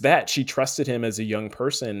just that, she trusted him as a young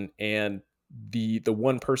person, and the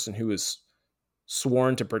one person who is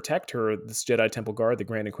sworn to protect her, this Jedi Temple guard, the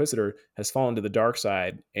Grand Inquisitor, has fallen to the dark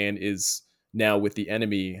side and is now with the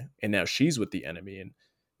enemy, and now she's with the enemy. And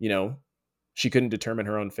she couldn't determine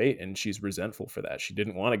her own fate, and she's resentful for that. She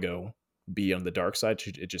didn't want to go be on the dark side.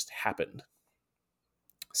 It just happened.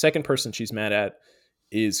 Second person she's mad at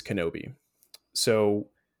is Kenobi. So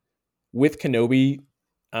with Kenobi,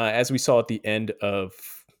 as we saw at the end of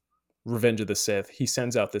Revenge of the Sith, he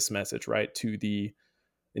sends out this message, right, to the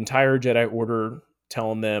entire Jedi Order,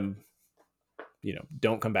 telling them,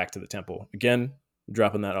 don't come back to the temple. Again,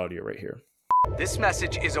 dropping that audio right here. This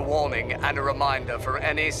message is a warning and a reminder for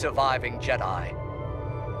any surviving Jedi.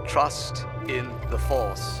 Trust in the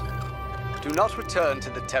Force. Do not return to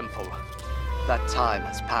the temple. That time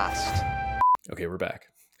has passed. Okay, we're back.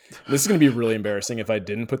 This is going to be really embarrassing if I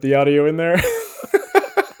didn't put the audio in there.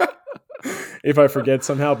 If I forget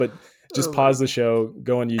somehow, but just pause the show,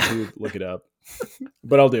 go on YouTube, look it up.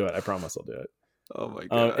 But I'll do it. I promise I'll do it. Oh my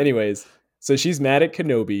God. Anyways, so she's mad at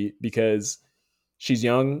Kenobi because she's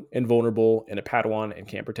young and vulnerable and a Padawan and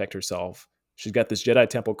can't protect herself. She's got this Jedi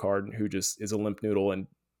Temple card who just is a limp noodle and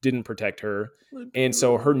didn't protect her. And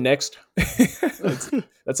so her next,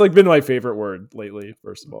 that's like been my favorite word lately,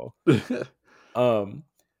 first of all.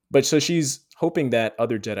 But so she's hoping that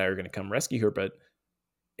other Jedi are going to come rescue her, but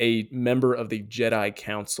a member of the Jedi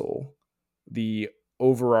Council, the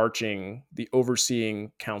overseeing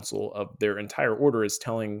council of their entire order, is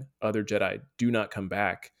telling other Jedi, do not come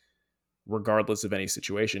back, regardless of any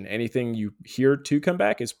situation. Anything you hear to come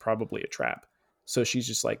back is probably a trap. So she's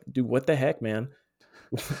just like, dude, what the heck, man?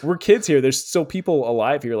 We're kids here. There's still people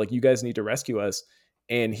alive here. Like, you guys need to rescue us.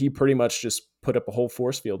 And he pretty much just put up a whole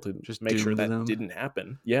force field to just make sure that didn't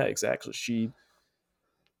happen. Yeah, exactly.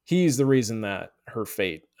 He's the reason that her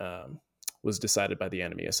fate was decided by the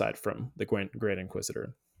enemy, aside from the Grand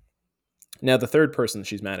Inquisitor. Now, the third person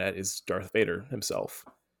she's mad at is Darth Vader himself,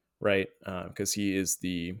 right? Because he is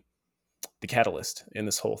the catalyst in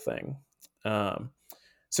this whole thing.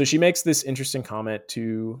 So she makes this interesting comment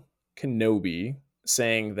to Kenobi,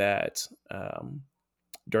 saying that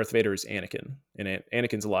Darth Vader is Anakin, and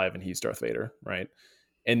Anakin's alive, and he's Darth Vader, right?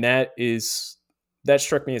 And that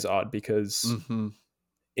struck me as odd because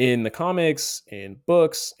in the comics, in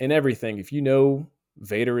books, in everything, if you know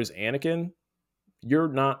Vader is Anakin, you're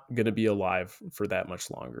not going to be alive for that much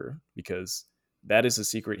longer, because that is a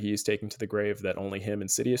secret he is taking to the grave that only him and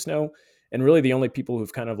Sidious know. And really the only people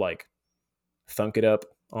who've kind of like thunk it up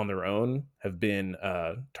on their own have been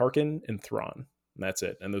Tarkin and Thrawn. And that's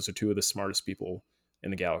it. And those are two of the smartest people in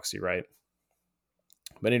the galaxy, right?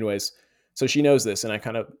 But anyways, so she knows this, and I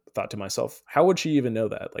kind of thought to myself, how would she even know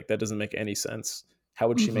that? Like, that doesn't make any sense. How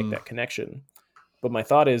would she make that connection? But my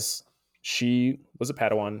thought is, she was a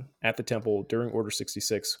Padawan at the temple during Order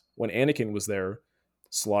 66 when Anakin was there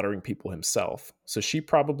slaughtering people himself. So she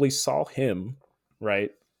probably saw him,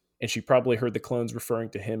 right? And she probably heard the clones referring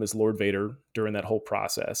to him as Lord Vader during that whole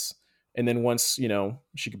process. And then once,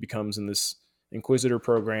 she becomes in this Inquisitor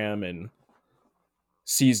program and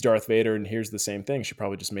sees Darth Vader and hears the same thing, she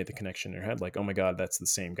probably just made the connection in her head, like, oh my God, that's the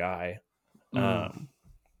same guy.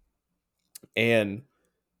 And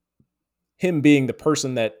him being the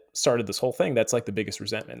person that started this whole thing, that's like the biggest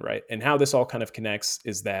resentment, right? And how this all kind of connects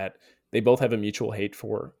is that they both have a mutual hate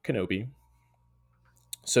for Kenobi.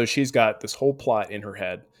 So she's got this whole plot in her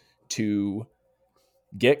head to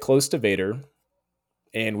get close to Vader.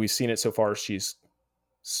 And we've seen it so far. She's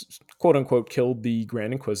quote unquote killed the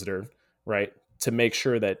Grand Inquisitor, right? To make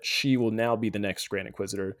sure that she will now be the next Grand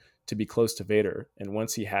Inquisitor, to be close to Vader. And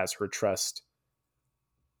once he has her trust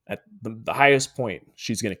at the highest point,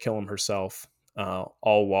 she's going to kill him herself,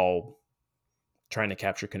 all while trying to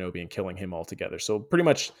capture Kenobi and killing him altogether. So pretty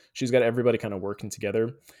much she's got everybody kind of working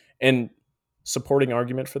together. And supporting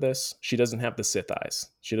argument for this, she doesn't have the Sith eyes.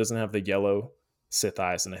 She doesn't have the yellow Sith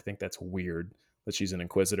eyes. And I think that's weird that she's an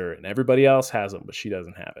Inquisitor and everybody else has them, but she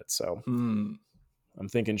doesn't have it. So I'm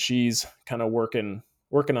thinking she's kind of working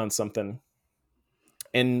on something.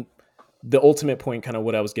 And the ultimate point, kind of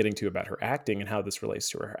what I was getting to about her acting and how this relates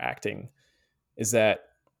to her acting, is that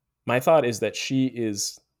my thought is that she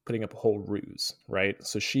is putting up a whole ruse, right?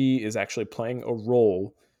 So she is actually playing a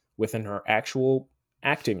role within her actual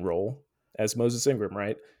acting role as Moses Ingram,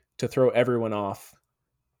 right? To throw everyone off,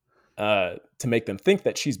 to make them think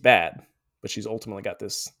that she's bad, but she's ultimately got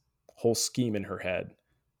this whole scheme in her head,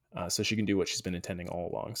 so she can do what she's been intending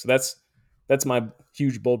all along. So that's my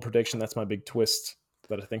huge, bold prediction. That's my big twist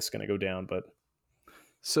that I think is going to go down. But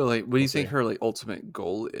so, like, what do you think her like ultimate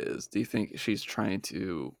goal is? Do you think she's trying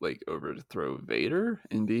to like overthrow Vader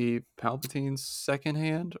and be Palpatine's second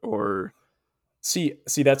hand, or see,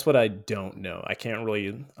 that's what I don't know. I can't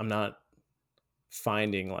really. I'm not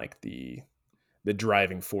finding like the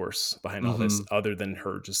driving force behind all this, other than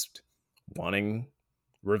her just wanting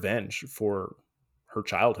revenge for her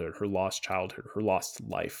childhood, her lost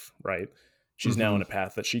life, right? She's now in a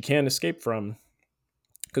path that she can't escape from.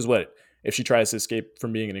 Because what if she tries to escape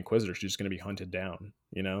from being an Inquisitor? She's just going to be hunted down,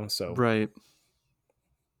 So Right.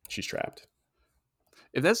 she's trapped.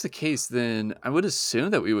 If that's the case, then I would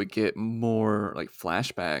assume that we would get more like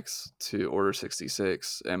flashbacks to Order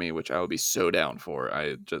 66. I mean, which I would be so down for.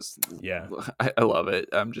 I love it.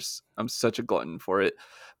 I'm such a glutton for it.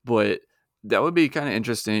 But that would be kind of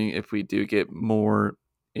interesting if we do get more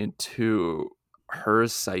into her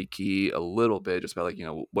psyche a little bit, just about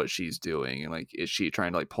like, what she's doing, and like, is she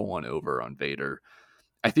trying to like pull one over on Vader?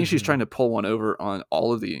 I think she's trying to pull one over on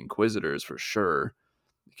all of the Inquisitors for sure.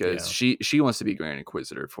 Because she wants to be Grand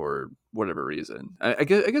Inquisitor for whatever reason. I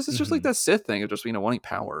guess it's just like that Sith thing of just wanting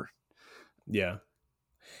power. Yeah,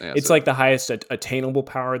 it's like the highest attainable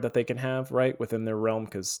power that they can have, right, within their realm.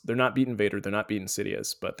 Because they're not beating Vader, they're not beating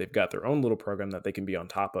Sidious, but they've got their own little program that they can be on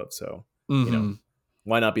top of. So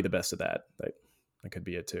why not be the best of that? That could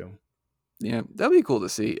be it too. Yeah, that'd be cool to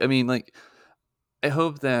see. I mean, like, I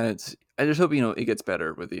just hope it gets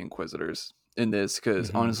better with the Inquisitors in this,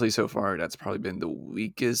 because honestly, so far that's probably been the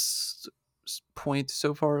weakest point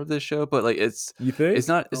so far of this show. But like, you think it's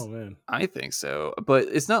not? Oh man, I think so, but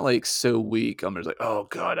it's not like so weak. I'm just like, oh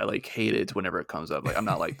god, I like hate it whenever it comes up. Like, I'm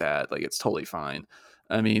not like that. Like, it's totally fine.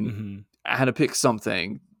 I mean, I had to pick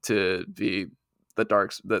something to be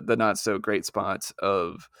the not so great spots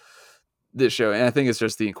of this show, and I think it's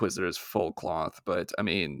just the Inquisitors full cloth. But I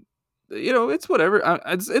mean, it's whatever.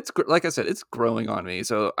 It's like I said, it's growing on me.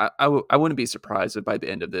 So I wouldn't be surprised if by the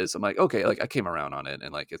end of this, I'm like, okay, like I came around on it,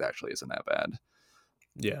 and like it actually isn't that bad.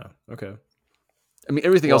 Yeah. Okay. I mean,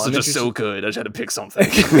 everything else is just so good. I just had to pick something.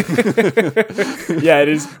 Yeah, it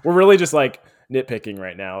is. We're really just like nitpicking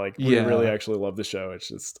right now. Like, we really actually love the show. It's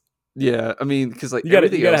just, I mean, because like you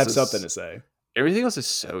gotta have something to say. Everything else is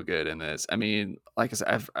so good in this. I mean, like I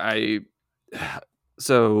said,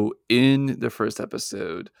 so in the first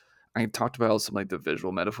episode, I talked about some like the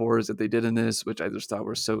visual metaphors that they did in this, which I just thought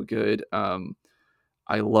were so good.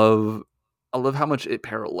 I love how much it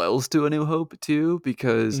parallels to A New Hope too,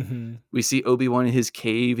 because we see Obi-Wan in his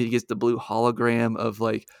cave. He gets the blue hologram of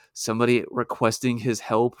like somebody requesting his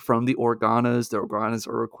help from the Organas. The Organas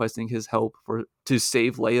are requesting his help to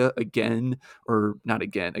save Leia again, or not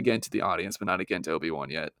again to the audience, but not again to Obi-Wan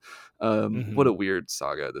yet. What a weird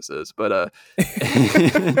saga this is, but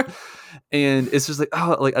and it's just like,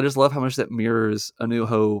 oh, like I just love how much that mirrors A New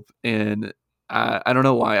Hope, and I don't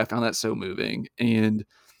know why I found that so moving. And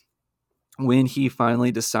when he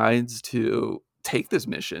finally decides to take this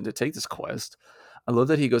mission, to take this quest, I love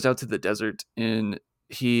that he goes out to the desert and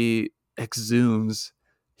he exhumes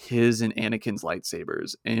his and Anakin's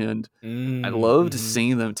lightsabers, and I loved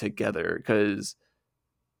seeing them together because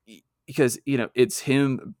it's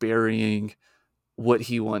him burying what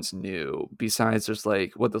he once knew, besides just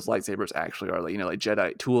like what those lightsabers actually are, like like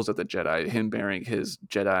Jedi tools of the Jedi, him bearing his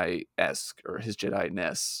Jedi-esque or his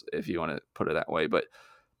Jedi-ness, if you want to put it that way. But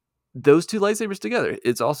those two lightsabers together,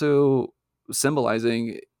 it's also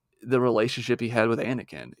symbolizing the relationship he had with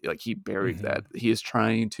Anakin. Like, he buried that. He is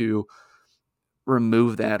trying to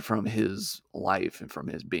remove that from his life and from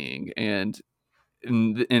his being. And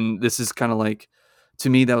this is kind of like, to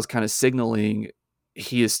me, that was kind of signaling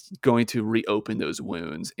he is going to reopen those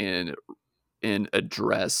wounds and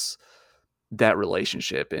address that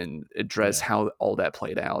relationship and address how all that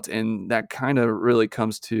played out. And that kind of really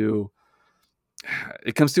comes to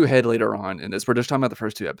a head later on in this. We're just talking about the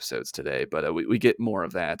first two episodes today, but we get more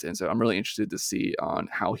of that. And so I'm really interested to see on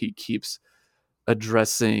how he keeps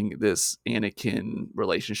addressing this Anakin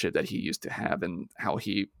relationship that he used to have, and how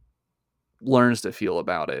he learns to feel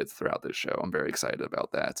about it throughout this show. I'm very excited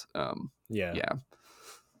about that. Yeah.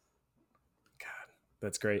 God,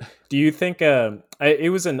 that's great. Do you think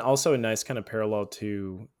it was also a nice kind of parallel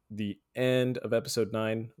to the end of episode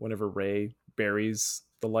 9, whenever Rey buries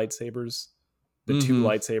the lightsabers, the two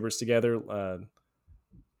lightsabers together,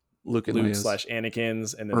 Luke /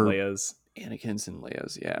 Anakin's, and then Leia's. Anakin's and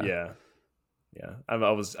Leia's, yeah.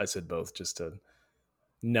 I said both just to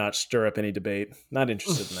not stir up any debate. Not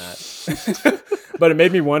interested in that. But it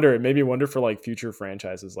made me wonder. It made me wonder for like future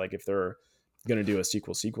franchises, like if they're going to do a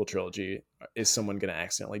sequel trilogy, is someone going to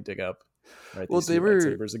accidentally dig up these two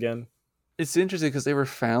lightsabers again? It's interesting because they were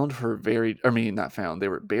found for not found. They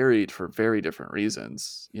were buried for very different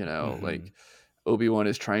reasons. Like Obi-Wan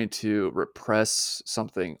is trying to repress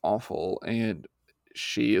something awful, and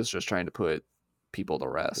she is just trying to put people to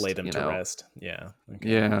rest. Lay them to rest. Yeah. Okay.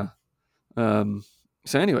 Yeah.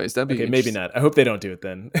 So anyways, that'd be maybe not. I hope they don't do it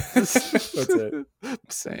then. That's it.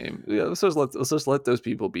 Same. Yeah, let's just let those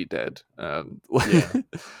people be dead.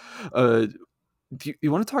 Do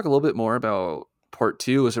you want to talk a little bit more about part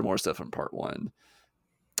 2? Or is there more stuff in part 1?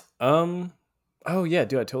 Oh yeah,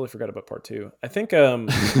 dude, I totally forgot about part 2. I think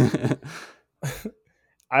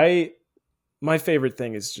my favorite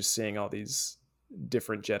thing is just seeing all these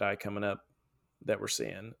different Jedi coming up that we're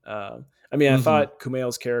seeing. I mean, I thought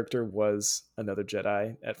Kumail's character was another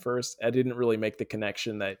Jedi at first. I didn't really make the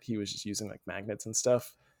connection that he was just using like magnets and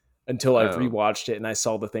stuff until I rewatched it and I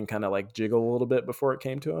saw the thing kind of like jiggle a little bit before it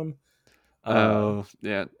came to him.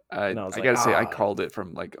 Yeah. I like, gotta say, I called it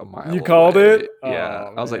from like a mile You called away. it? Yeah.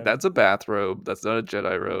 Oh, I was like, man. that's a bathrobe. That's not a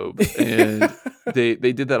Jedi robe. And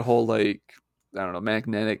they did that whole like, I don't know,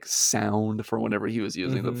 magnetic sound for whenever he was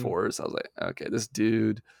using the Force. I was like, okay, this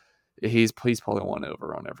dude, he's probably won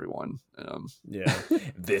over on everyone. Yeah.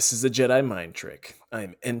 This is a Jedi mind trick.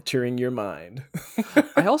 I'm entering your mind.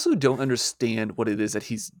 I also don't understand what it is that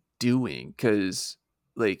he's doing, because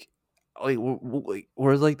like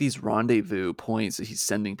were like these rendezvous points that he's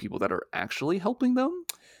sending people that are actually helping them.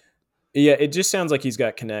 Yeah, it just sounds like he's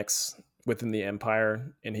got connects within the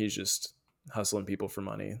Empire and he's just hustling people for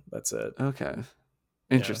money. That's it. Okay.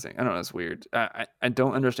 Interesting. I don't know. It's weird. I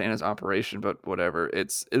don't understand his operation, but whatever.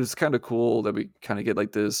 It was kind of cool that we kind of get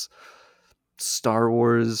like this Star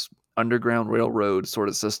Wars Underground Railroad sort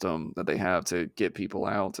of system that they have to get people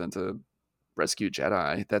out and to rescue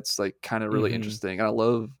Jedi. That's like kind of really interesting. And I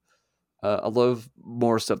love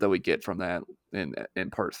more stuff that we get from that in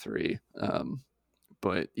part 3.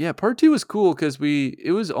 But yeah, part 2 was cool because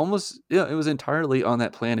it was entirely on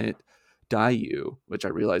that planet Daiyu, which I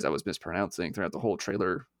realized I was mispronouncing throughout the whole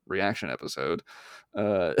trailer reaction episode.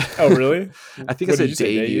 Oh, really? I think What I did said you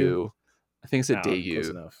say, Daiyu. I think I said close Daiyu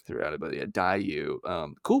enough. throughout it, but yeah,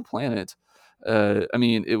 Daiyu. Cool planet. I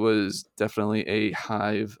mean, it was definitely a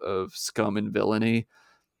hive of scum and villainy.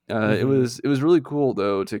 It was really cool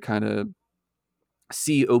though to kind of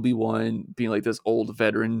see Obi-Wan being like this old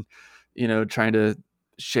veteran, trying to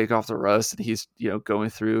shake off the rust, and he's going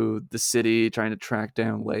through the city trying to track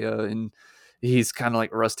down Leia, and he's kind of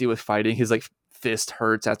like rusty with fighting. His like fist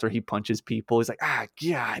hurts after he punches people. He's like,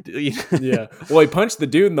 God. Yeah. Well, he punched the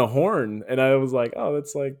dude in the horn, and I was like, oh,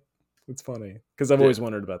 that's funny because I've always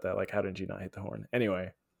wondered about that. Like, how did you not hit the horn?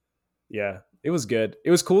 Anyway, yeah, it was good.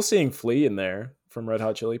 It was cool seeing Flea in there from Red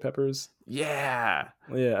Hot Chili Peppers. Yeah,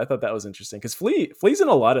 I thought that was interesting because Flea's in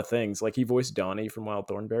a lot of things. Like he voiced Donnie from Wild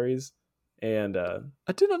Thornberries, and I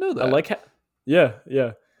did not know that. I like how, yeah,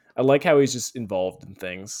 I like how he's just involved in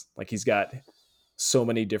things. Like he's got so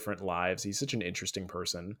many different lives. He's such an interesting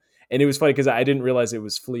person. And it was funny because I didn't realize it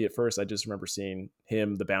was Flea at first. I just remember seeing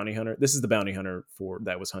him, the bounty hunter. This is the bounty hunter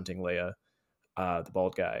that was hunting Leia, the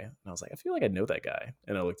bald guy. And I was like, I feel like I know that guy.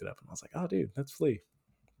 And I looked it up and I was like, oh, dude, that's Flea.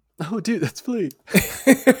 Oh, dude, that's Flea.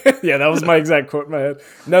 Yeah, that was my exact quote in my head.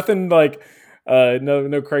 Nothing like,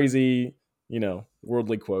 no crazy,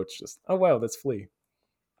 worldly quotes. Just, oh wow, that's Flea.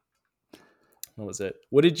 What was it?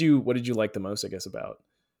 What did you like the most, I guess, about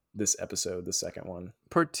this episode, the second one?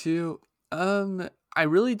 Part 2. I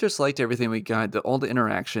really just liked everything we got. All the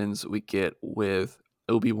interactions we get with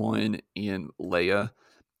Obi-Wan and Leia,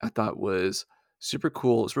 I thought was super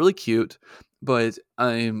cool. It's really cute, but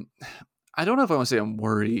I don't know if I want to say I'm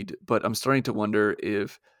worried, but I'm starting to wonder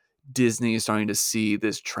if Disney is starting to see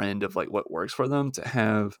this trend of like what works for them, to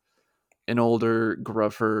have an older,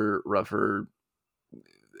 gruffer, rougher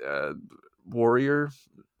warrior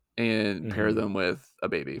and pair them with a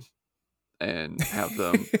baby and have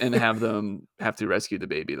them have to rescue the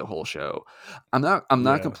baby the whole show. I'm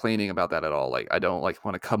not complaining about that at all. Like I don't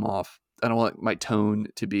want to come off, I don't want my tone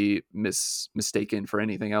to be mistaken for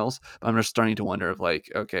anything else. But I'm just starting to wonder if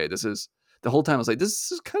like, okay, this is the whole time I was like,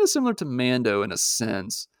 this is kind of similar to Mando in a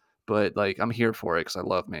sense, but like I'm here for it because I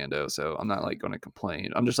love Mando, so I'm not like going to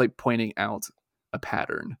complain. I'm just like pointing out a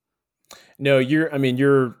pattern. No, you're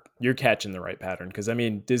catching the right pattern because I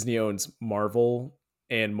mean Disney owns Marvel,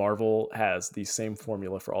 and Marvel has the same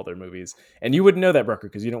formula for all their movies. And you wouldn't know that, Brucker,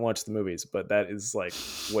 because you don't watch the movies, but that is like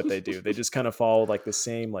what they do. They just kind of follow like the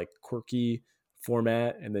same like quirky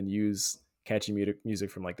format and then use catchy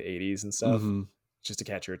music from like the 80s and stuff just to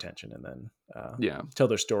catch your attention and then tell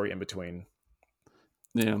their story in between.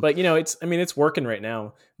 Yeah. But it's working right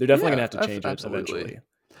now. They're definitely gonna have to change it eventually.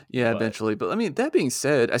 Yeah, eventually. But I mean, that being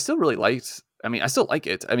said, I still like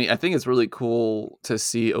it. I mean, I think it's really cool to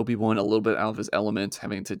see Obi-Wan a little bit out of his element,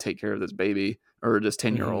 having to take care of this baby or this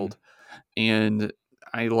 10-year-old. And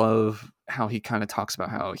I love how he kind of talks about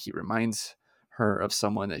how he reminds her of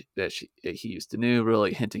someone that he used to know,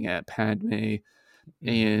 really hinting at Padme.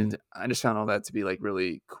 And I just found all that to be like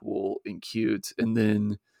really cool and cute. And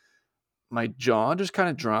then my jaw just kind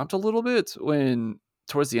of dropped a little bit when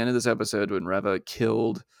towards the end of this episode, when Reva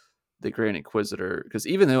killed the Grand Inquisitor, because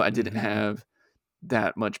even though I didn't have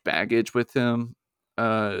that much baggage with him,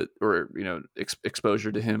 or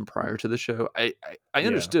exposure to him prior to the show, I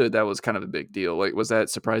understood that was kind of a big deal. Like, was that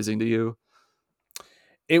surprising to you?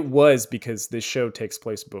 It was, because this show takes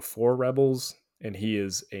place before Rebels, and he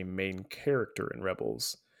is a main character in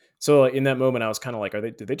Rebels. So in that moment, I was kind of like,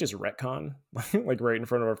 did they just retcon like right in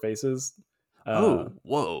front of our faces?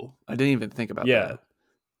 Whoa! I didn't even think about that.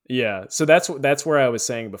 Yeah. So that's where I was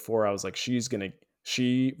saying before. I was like,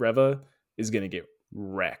 Reva is gonna get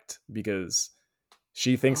wrecked, because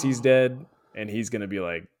she thinks he's dead, and he's gonna be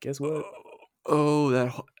like, guess what? Oh,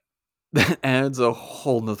 that adds a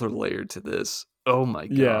whole nother layer to this. Oh my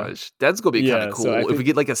gosh, that's gonna be kind of cool. So if we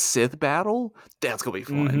get like a Sith battle, that's gonna be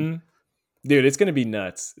fun. Dude, it's gonna be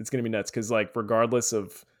nuts. It's gonna be nuts, because like, regardless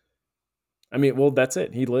of, I mean, well, that's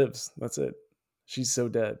it. He lives. That's it. She's so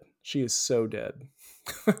dead. She is so dead.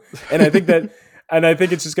 And I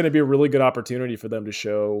think it's just going to be a really good opportunity for them to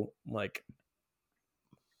show like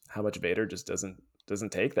how much Vader just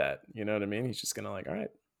doesn't take that. You know what I mean? He's just going to like, all right,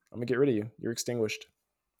 I'm gonna get rid of you. You're extinguished.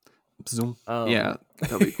 Zoom. Yeah,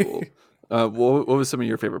 that'd be cool. What was some of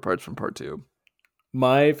your favorite parts from part 2?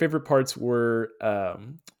 My favorite parts were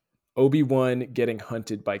Obi-Wan getting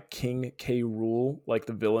hunted by King K. Rool, like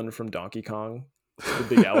the villain from Donkey Kong, the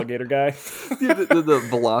big alligator guy. the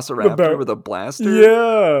Velociraptor with a blaster.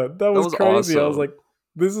 Yeah, that was crazy. Awesome. I was like,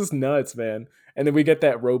 this is nuts, man. And then we get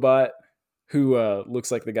that robot who looks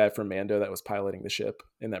like the guy from Mando that was piloting the ship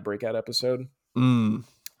in that breakout episode.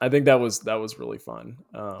 I think that was really fun.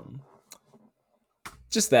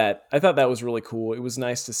 Just that. I thought that was really cool. It was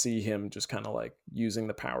nice to see him just kind of like using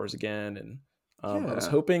the powers again. And I was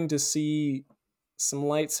hoping to see some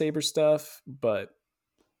lightsaber stuff, but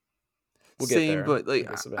we'll get there. But like,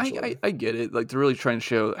 I get it. Like, they're really trying to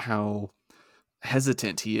show how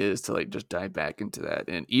hesitant he is to like just dive back into that.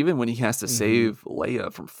 And even when he has to save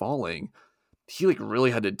Leia from falling, he like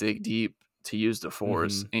really had to dig deep to use the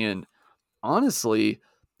Force. And honestly,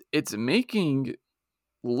 it's making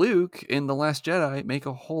Luke in The Last Jedi make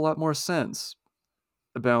a whole lot more sense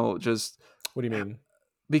about just... What do you mean?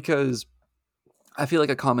 Because I feel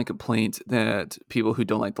like a common complaint that people who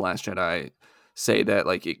don't like The Last Jedi say that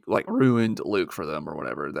like it like ruined Luke for them or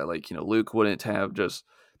whatever, that like, Luke wouldn't have just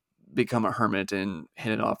become a hermit and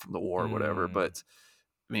hit it off from the war or whatever. But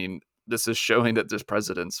I mean, this is showing that there's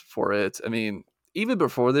precedence for it. I mean, even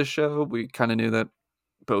before this show, we kind of knew that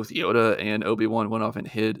both Yoda and Obi-Wan went off and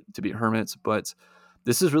hid to be hermits, but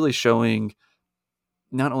this is really showing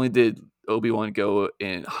not only did Obi-Wan go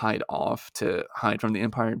and hide from the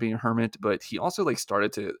Empire and being a hermit, but he also like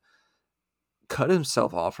started to cut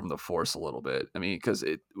himself off from the Force a little bit. I mean, because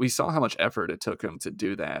we saw how much effort it took him to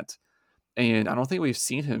do that. And I don't think we've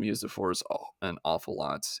seen him use the Force an awful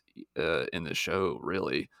lot in the show,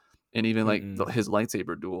 really. And even like his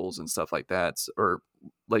lightsaber duels and stuff like that, or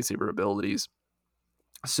lightsaber abilities.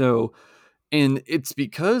 So, and it's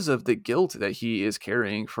because of the guilt that he is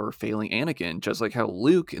carrying for failing Anakin, just like how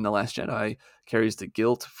Luke in The Last Jedi carries the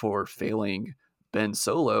guilt for failing Ben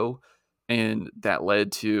Solo. And that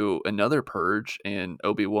led to another purge, and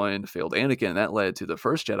Obi-Wan failed Anakin. And that led to the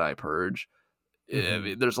first Jedi purge. I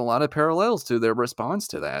mean, there's a lot of parallels to their response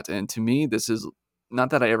to that. And to me, this is not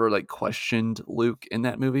that I ever like questioned Luke in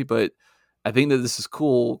that movie, but I think that this is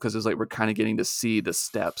cool because it's like we're kind of getting to see the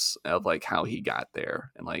steps of like how he got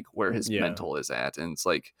there and like where his mental is at. And it's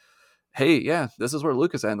like, hey, yeah, this is where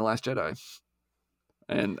Luke is at in The Last Jedi.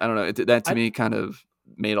 And I don't know, that to me kind of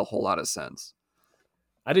made a whole lot of sense.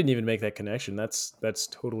 I didn't even make that connection. That's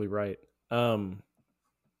totally right.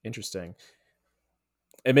 Interesting.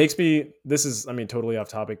 It makes me, this is, I mean, totally off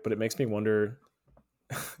topic, but it makes me wonder,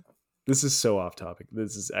 this is so off topic.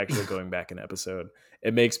 This is actually going back an episode.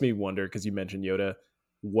 It makes me wonder, because you mentioned Yoda,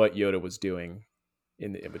 what Yoda was doing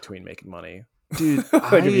in between making money. Dude,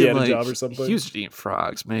 like if he had a job or something. He was just eating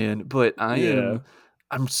frogs, man. But I'm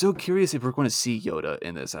so curious if we're going to see Yoda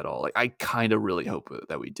in this at all. Like, I kind of really hope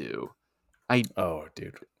that we do.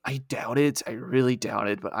 Dude. I doubt it. I really doubt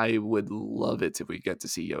it, but I would love it if we get to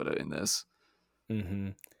see Yoda in this.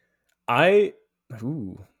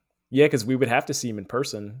 Because we would have to see him in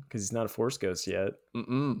person because he's not a Force ghost yet.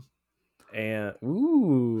 And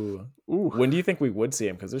when do you think we would see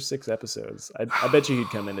him? Because there's 6 episodes. I bet you he'd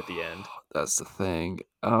come in at the end. That's the thing.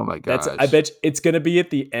 Oh my gosh. I bet it's gonna be at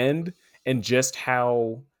the end, and just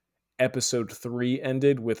how episode 3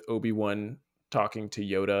 ended with Obi-Wan talking to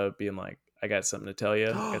Yoda, being like, "I got something to tell you.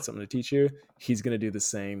 I got something to teach you." He's gonna do the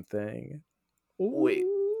same thing. Wait.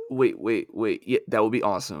 Yeah, that would be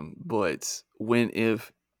awesome. But when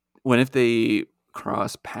if they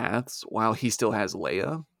cross paths while he still has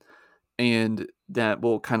Leia, and that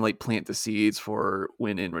will kind of like plant the seeds for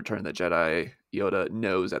when in Return of the Jedi, Yoda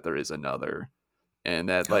knows that there is another, and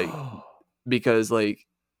that like because like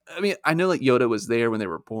I mean I know like Yoda was there when they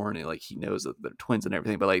were born and like he knows that they're twins and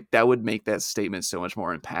everything, but like that would make that statement so much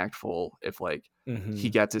more impactful if like he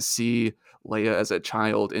got to see Leia as a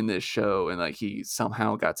child in this show and like he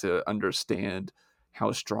somehow got to understand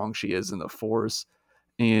how strong she is in the Force,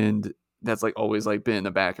 and that's like always like been in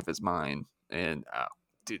the back of his mind. And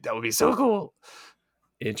dude, that would be so cool.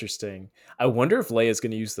 Interesting. I wonder if Leia's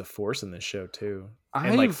going to use the Force in this show too,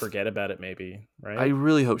 and like forget about it maybe, right? I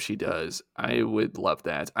really hope she does. I would love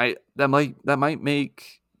that. That might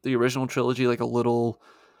make the original trilogy like a little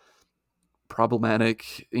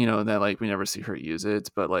problematic, you know, that like we never see her use it,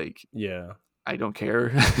 but like yeah, I don't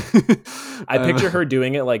care. I picture her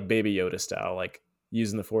doing it like Baby Yoda style, like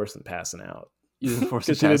using the Force and passing out. Using the Force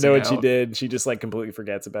because she didn't know what she did. She just like completely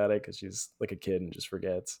forgets about it because she's like a kid and just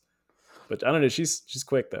forgets. But I don't know. She's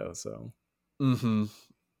quick though, so.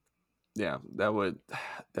 Yeah, that would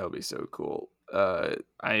be so cool. I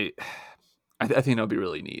think that would be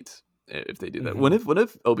really neat if they do that. What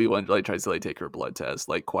if Obi-Wan like tries to like take her blood test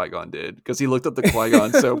like Qui-Gon did, because he looked up the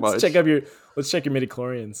Qui-Gon so much. Let's check your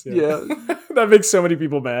midichlorians. Yeah. That makes so many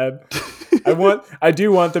people mad. I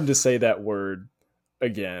do want them to say that word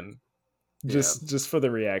again. Just for the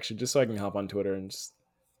reaction, just so I can hop on Twitter and just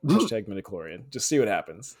hashtag midichlorian. Just see what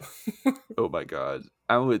happens. Oh my god.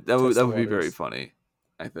 That would be very funny.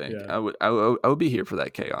 I think I would be here for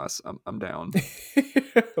that chaos. I'm down.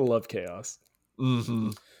 I love chaos.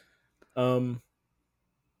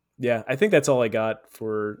 Yeah, I think that's all I got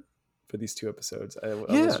for these 2 episodes.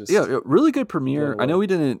 Really good premiere. I know we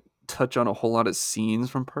didn't touch on a whole lot of scenes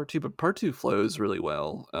from part 2, but part 2 flows really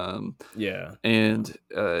well. And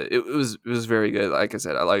it was very good. Like I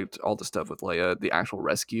said, I liked all the stuff with Leia. The actual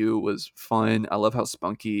rescue was fun. I love how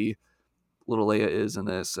spunky little Leia is in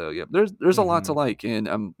this. So yeah, there's a lot to like, and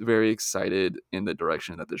I'm very excited in the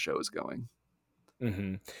direction that the show is going.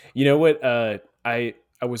 You know what? I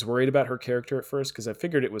was worried about her character at first because I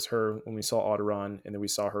figured it was her when we saw Alderaan, and then we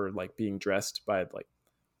saw her like being dressed by like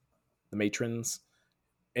the matrons,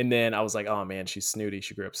 and then I was like, oh man, she's snooty.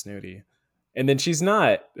 She grew up snooty, and then she's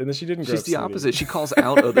not, and then she didn't. She's the opposite. She calls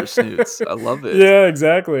out other snoots. I love it. Yeah,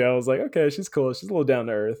 exactly. I was like, okay, she's cool. She's a little down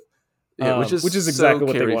to earth. Yeah, which is exactly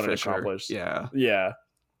what Carrie they wanted Fisher. to accomplish. Yeah.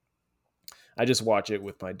 I just watch it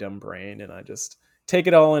with my dumb brain, and I just take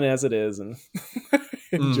it all in as it is and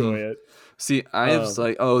enjoy it. See, I was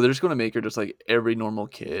like, they're just going to make her just like every normal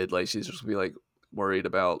kid. Like she's just going to be like worried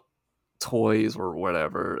about toys or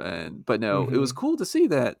whatever. But no, it was cool to see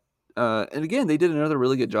that. And again, they did another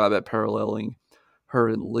really good job at paralleling her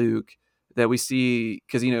and Luke, that we see,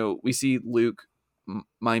 because, you know, we see Luke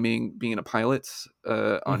miming being a pilot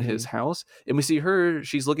on his house, and we see her,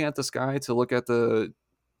 she's looking at the sky to look at the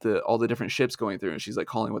all the different ships going through, and she's like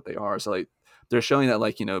calling what they are. So like they're showing that,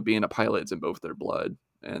 like, you know, being a pilot is in both their blood,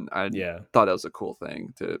 and I thought that was a cool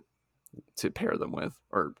thing to pair them with,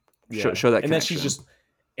 or show that connection.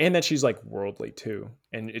 And that she's like worldly too,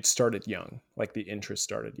 and it started young, like the interest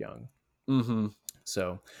started young.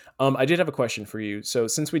 So I did have a question for you. So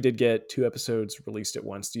since we did get 2 episodes released at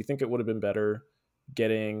once, do you think it would have been better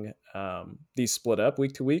getting these split up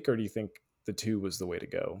week to week, or do you think the 2 was the way to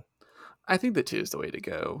go? I think the 2 is the way to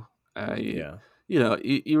go. You know,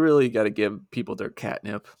 you really got to give people their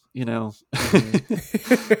catnip, you know.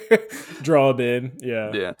 Draw them in.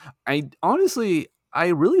 Yeah. I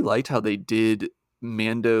really liked how they did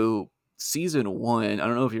Mando season 1. I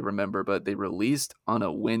don't know if you remember, but they released on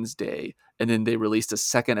a Wednesday, and then they released a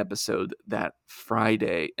second episode that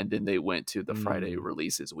Friday, and then they went to the Friday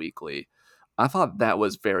releases weekly. I thought that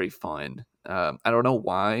was very fun. I don't know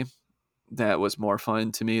why that was more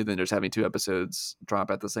fun to me than just having 2 episodes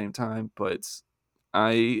drop at the same time, but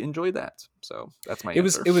I enjoyed that. So that's my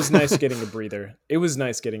answer. It was nice getting a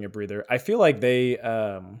breather. I feel like they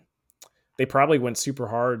probably went super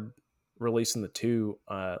hard releasing the 2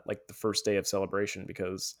 like the first day of Celebration,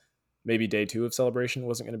 because maybe day 2 of Celebration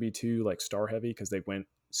wasn't going to be too like star heavy, because they went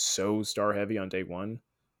so star heavy on day 1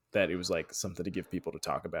 that it was like something to give people to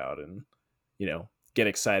talk about and, you know, get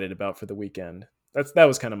excited about for the weekend. That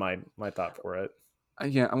was kind of my thought for it.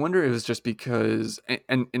 Yeah, I wonder if it was just because,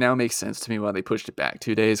 and it now makes sense to me why they pushed it back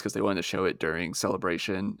 2 days, because they wanted to show it during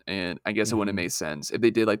Celebration. And I guess it wouldn't have made sense if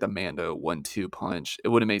they did like the Mando 1-2 punch. It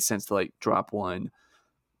would have made sense to like drop one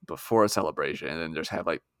before a Celebration and then just have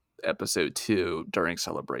like episode 2 during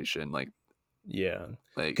Celebration. Like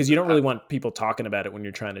because you don't really want people talking about it when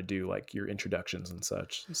you're trying to do like your introductions and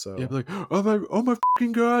such. So like, oh my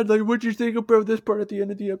fucking god, like, what'd you think about this part at the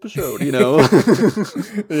end of the episode, you know?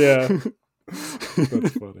 Yeah.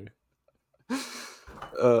 That's funny.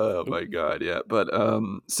 Oh my god, yeah. But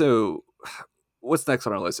so what's next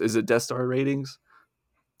on our list? Is it Death Star ratings?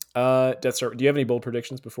 Death Star. Do you have any bold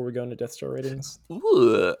predictions before we go into Death Star ratings?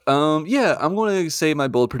 Ooh, yeah, I'm gonna say my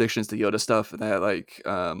bold predictions to Yoda stuff that like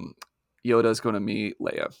Yoda's gonna meet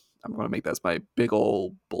Leia. I'm gonna make that's my big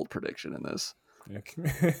old bold prediction in this.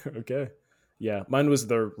 Okay. Yeah, mine was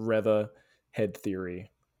the Reva head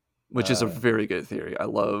theory. Which is a very good theory. I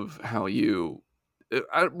love how you.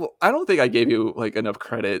 I don't think I gave you like enough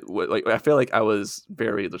credit. Like I feel like I was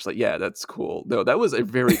very just like, yeah, that's cool. No, that was a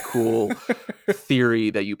very cool theory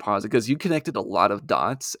that you posited because you connected a lot of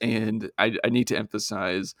dots, and I need to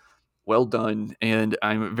emphasize, well done, and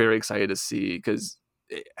I'm very excited to see because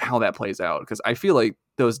how that plays out because I feel like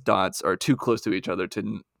those dots are too close to each other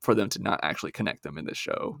for them to not actually connect them in this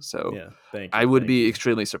show. So Yeah, thank you. I would be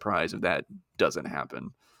extremely surprised if that doesn't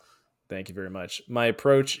happen. Thank you very much. My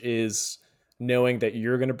approach is knowing that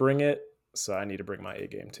you're going to bring it, so I need to bring my A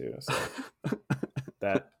game too. So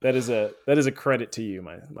that is a credit to you,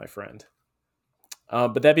 my friend.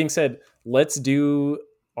 But that being said, let's do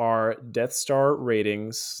our Death Star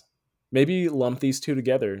ratings. Maybe lump these two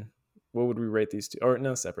together. What would we rate these two? Or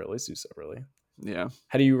no, separately. Let's do separately. Yeah.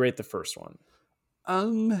 How do you rate the first one?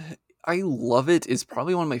 I love it. It's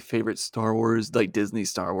probably one of my favorite Star Wars, like Disney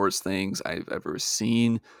Star Wars things I've ever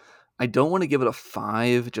seen. I don't want to give it a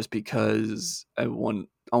 5 just because I want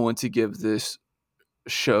to give this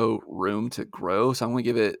show room to grow. So I'm gonna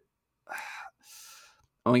give it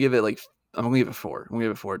I'm gonna give it 4. I'm gonna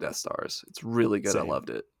give it 4 Death Stars. It's really good. Same. I loved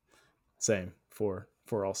it. Same. 4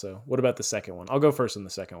 also. What about the second one? I'll go first on the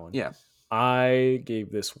second one. Yeah. I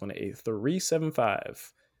gave this one a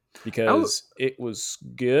 3.75 because it was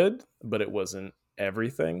good, but it wasn't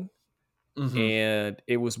everything. Mm-hmm. And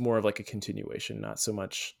it was more of like a continuation, not so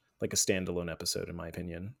much like a standalone episode, in my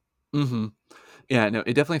opinion. Mm-hmm. Yeah, no,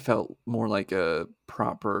 it definitely felt more like a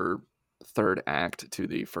proper third act to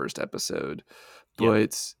the first episode,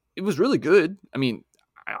 but it was really good. I mean,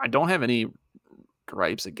 I don't have any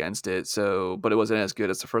gripes against it, but it wasn't as good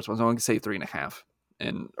as the first one. So I'm going to say 3.5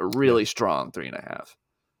 and a really strong 3.5.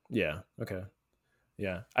 Yeah. Okay.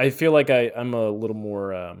 Yeah. I feel like I'm a little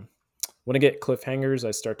more, when I get cliffhangers,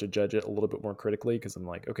 I start to judge it a little bit more critically because I'm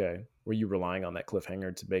like, okay, were you relying on that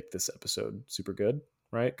cliffhanger to make this episode super good?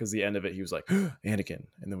 Right? Because the end of it, he was like, Anakin.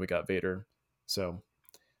 And then we got Vader. So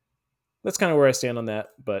that's kind of where I stand on that.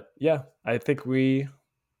 But yeah, I think we're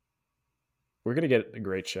going to get a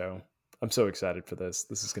great show. I'm so excited for this.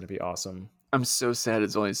 This is going to be awesome. I'm so sad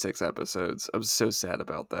it's only 6 episodes. I'm so sad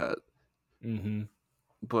about that. Mm-hmm.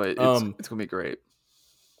 But it's going to be great.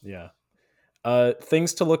 Yeah.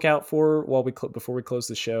 Things to look out for before we close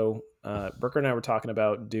the show. Brooker and I were talking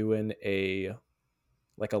about doing a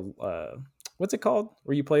what's it called?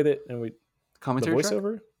 Where you played it and we commentary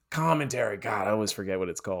voiceover? Commentary. God, I always forget what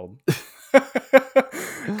it's called.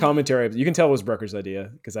 Commentary. You can tell it was Brooker's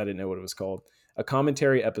idea because I didn't know what it was called. A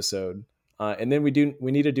commentary episode. And then we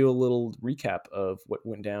need to do a little recap of what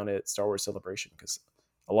went down at Star Wars Celebration because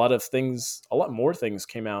a lot more things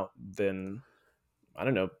came out than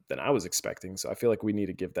I was expecting. So I feel like we need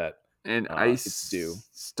to give that and its due.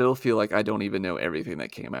 Still feel like I don't even know everything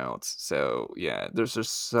that came out. So yeah, there's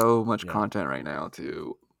just so much content right now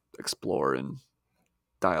to explore and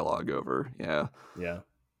dialogue over. Yeah. Yeah.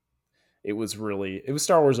 It was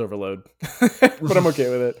Star Wars overload, but I'm okay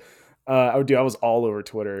with it. I was all over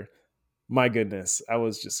Twitter. My goodness, I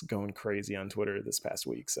was just going crazy on Twitter this past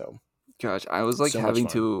week. So gosh, I was like having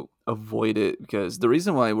to avoid it because the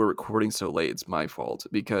reason why we're recording so late, it's my fault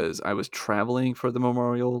because I was traveling for the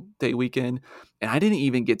Memorial Day weekend and I didn't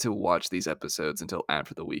even get to watch these episodes until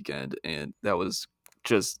after the weekend. And that was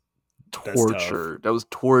just torture. That was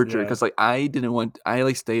torture because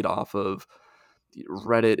I stayed off of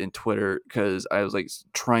Reddit and Twitter because I was like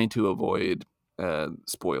trying to avoid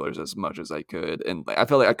spoilers as much as I could, and I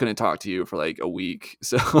felt like I couldn't talk to you for like a week.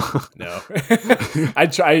 So no, I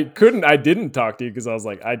didn't talk to you because I was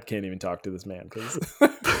like, I can't even talk to this man.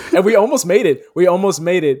 And we almost made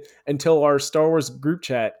it until our Star Wars group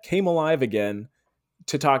chat came alive again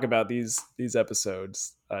to talk about these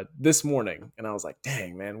episodes this morning, and I was like,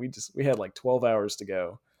 dang man, we had like 12 hours to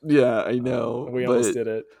go. Yeah, I know. We almost did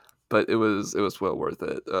it. But it was well worth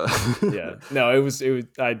it. Yeah, no, it was.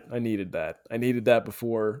 I needed that. I needed that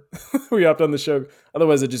before we hopped on the show.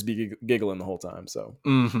 Otherwise, I'd just be giggling the whole time. So,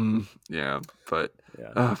 yeah. But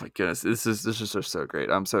oh my goodness, this is just so great.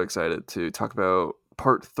 I'm so excited to talk about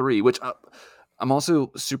part 3, which I'm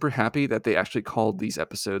also super happy that they actually called these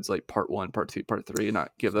episodes like part 1, part 2, part 3, and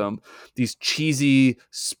not give them these cheesy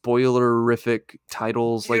spoilerific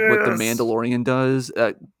titles like what The Mandalorian does.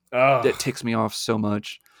 That ticks me off so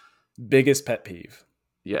much. Biggest pet peeve.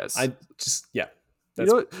 Yes. I just you that's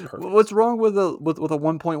know what? perfect. What's wrong with a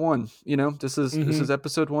 1.1? You know, this is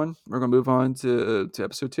episode 1. We're gonna move on to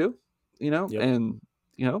episode 2. You know, Yep. and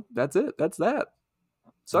you know that's it. That's that.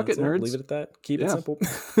 Suck That's it, nerds. Leave it at that. Keep it Yeah. simple.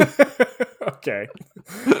 Okay.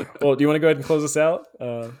 Well, do you want to go ahead and close us out?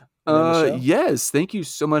 Name the show? Yes. Thank you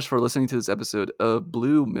so much for listening to this episode of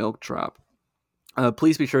Blue Milk Drop.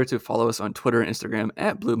 Please be sure to follow us on Twitter and Instagram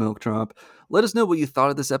at Blue Milk Drop. Let us know what you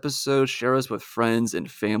thought of this episode. Share us with friends and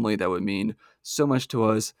family. That would mean so much to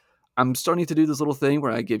us. I'm starting to do this little thing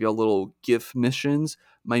where I give you all little GIF missions.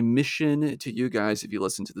 My mission to you guys, if you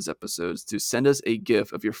listen to this episode, is to send us a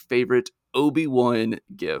GIF of your favorite Obi-Wan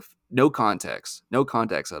GIF. No context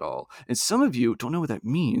at all. And some of you don't know what that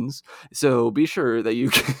means, so be sure that you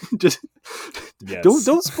can just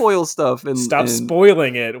don't spoil stuff and Stop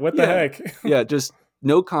spoiling it. What the heck? Yeah, just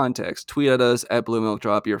no context. Tweet at us at Blue Milk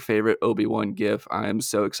Drop your favorite Obi-Wan GIF. I'm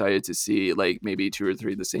so excited to see like maybe 2 or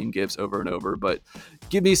 3 of the same GIFs over and over, but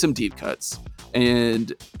give me some deep cuts.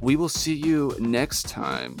 And we will see you next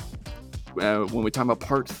time when we talk about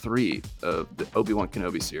part 3 of the Obi-Wan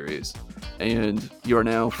Kenobi series. And you are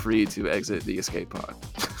now free to exit the escape pod.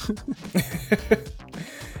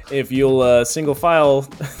 If you'll single file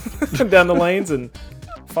down the lanes and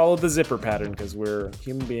follow the zipper pattern, because we're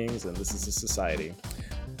human beings and this is a society.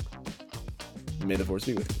 May the force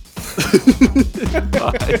be with you.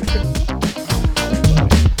 Bye.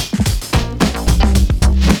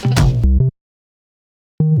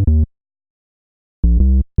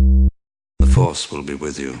 The Force will be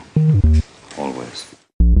with you, always.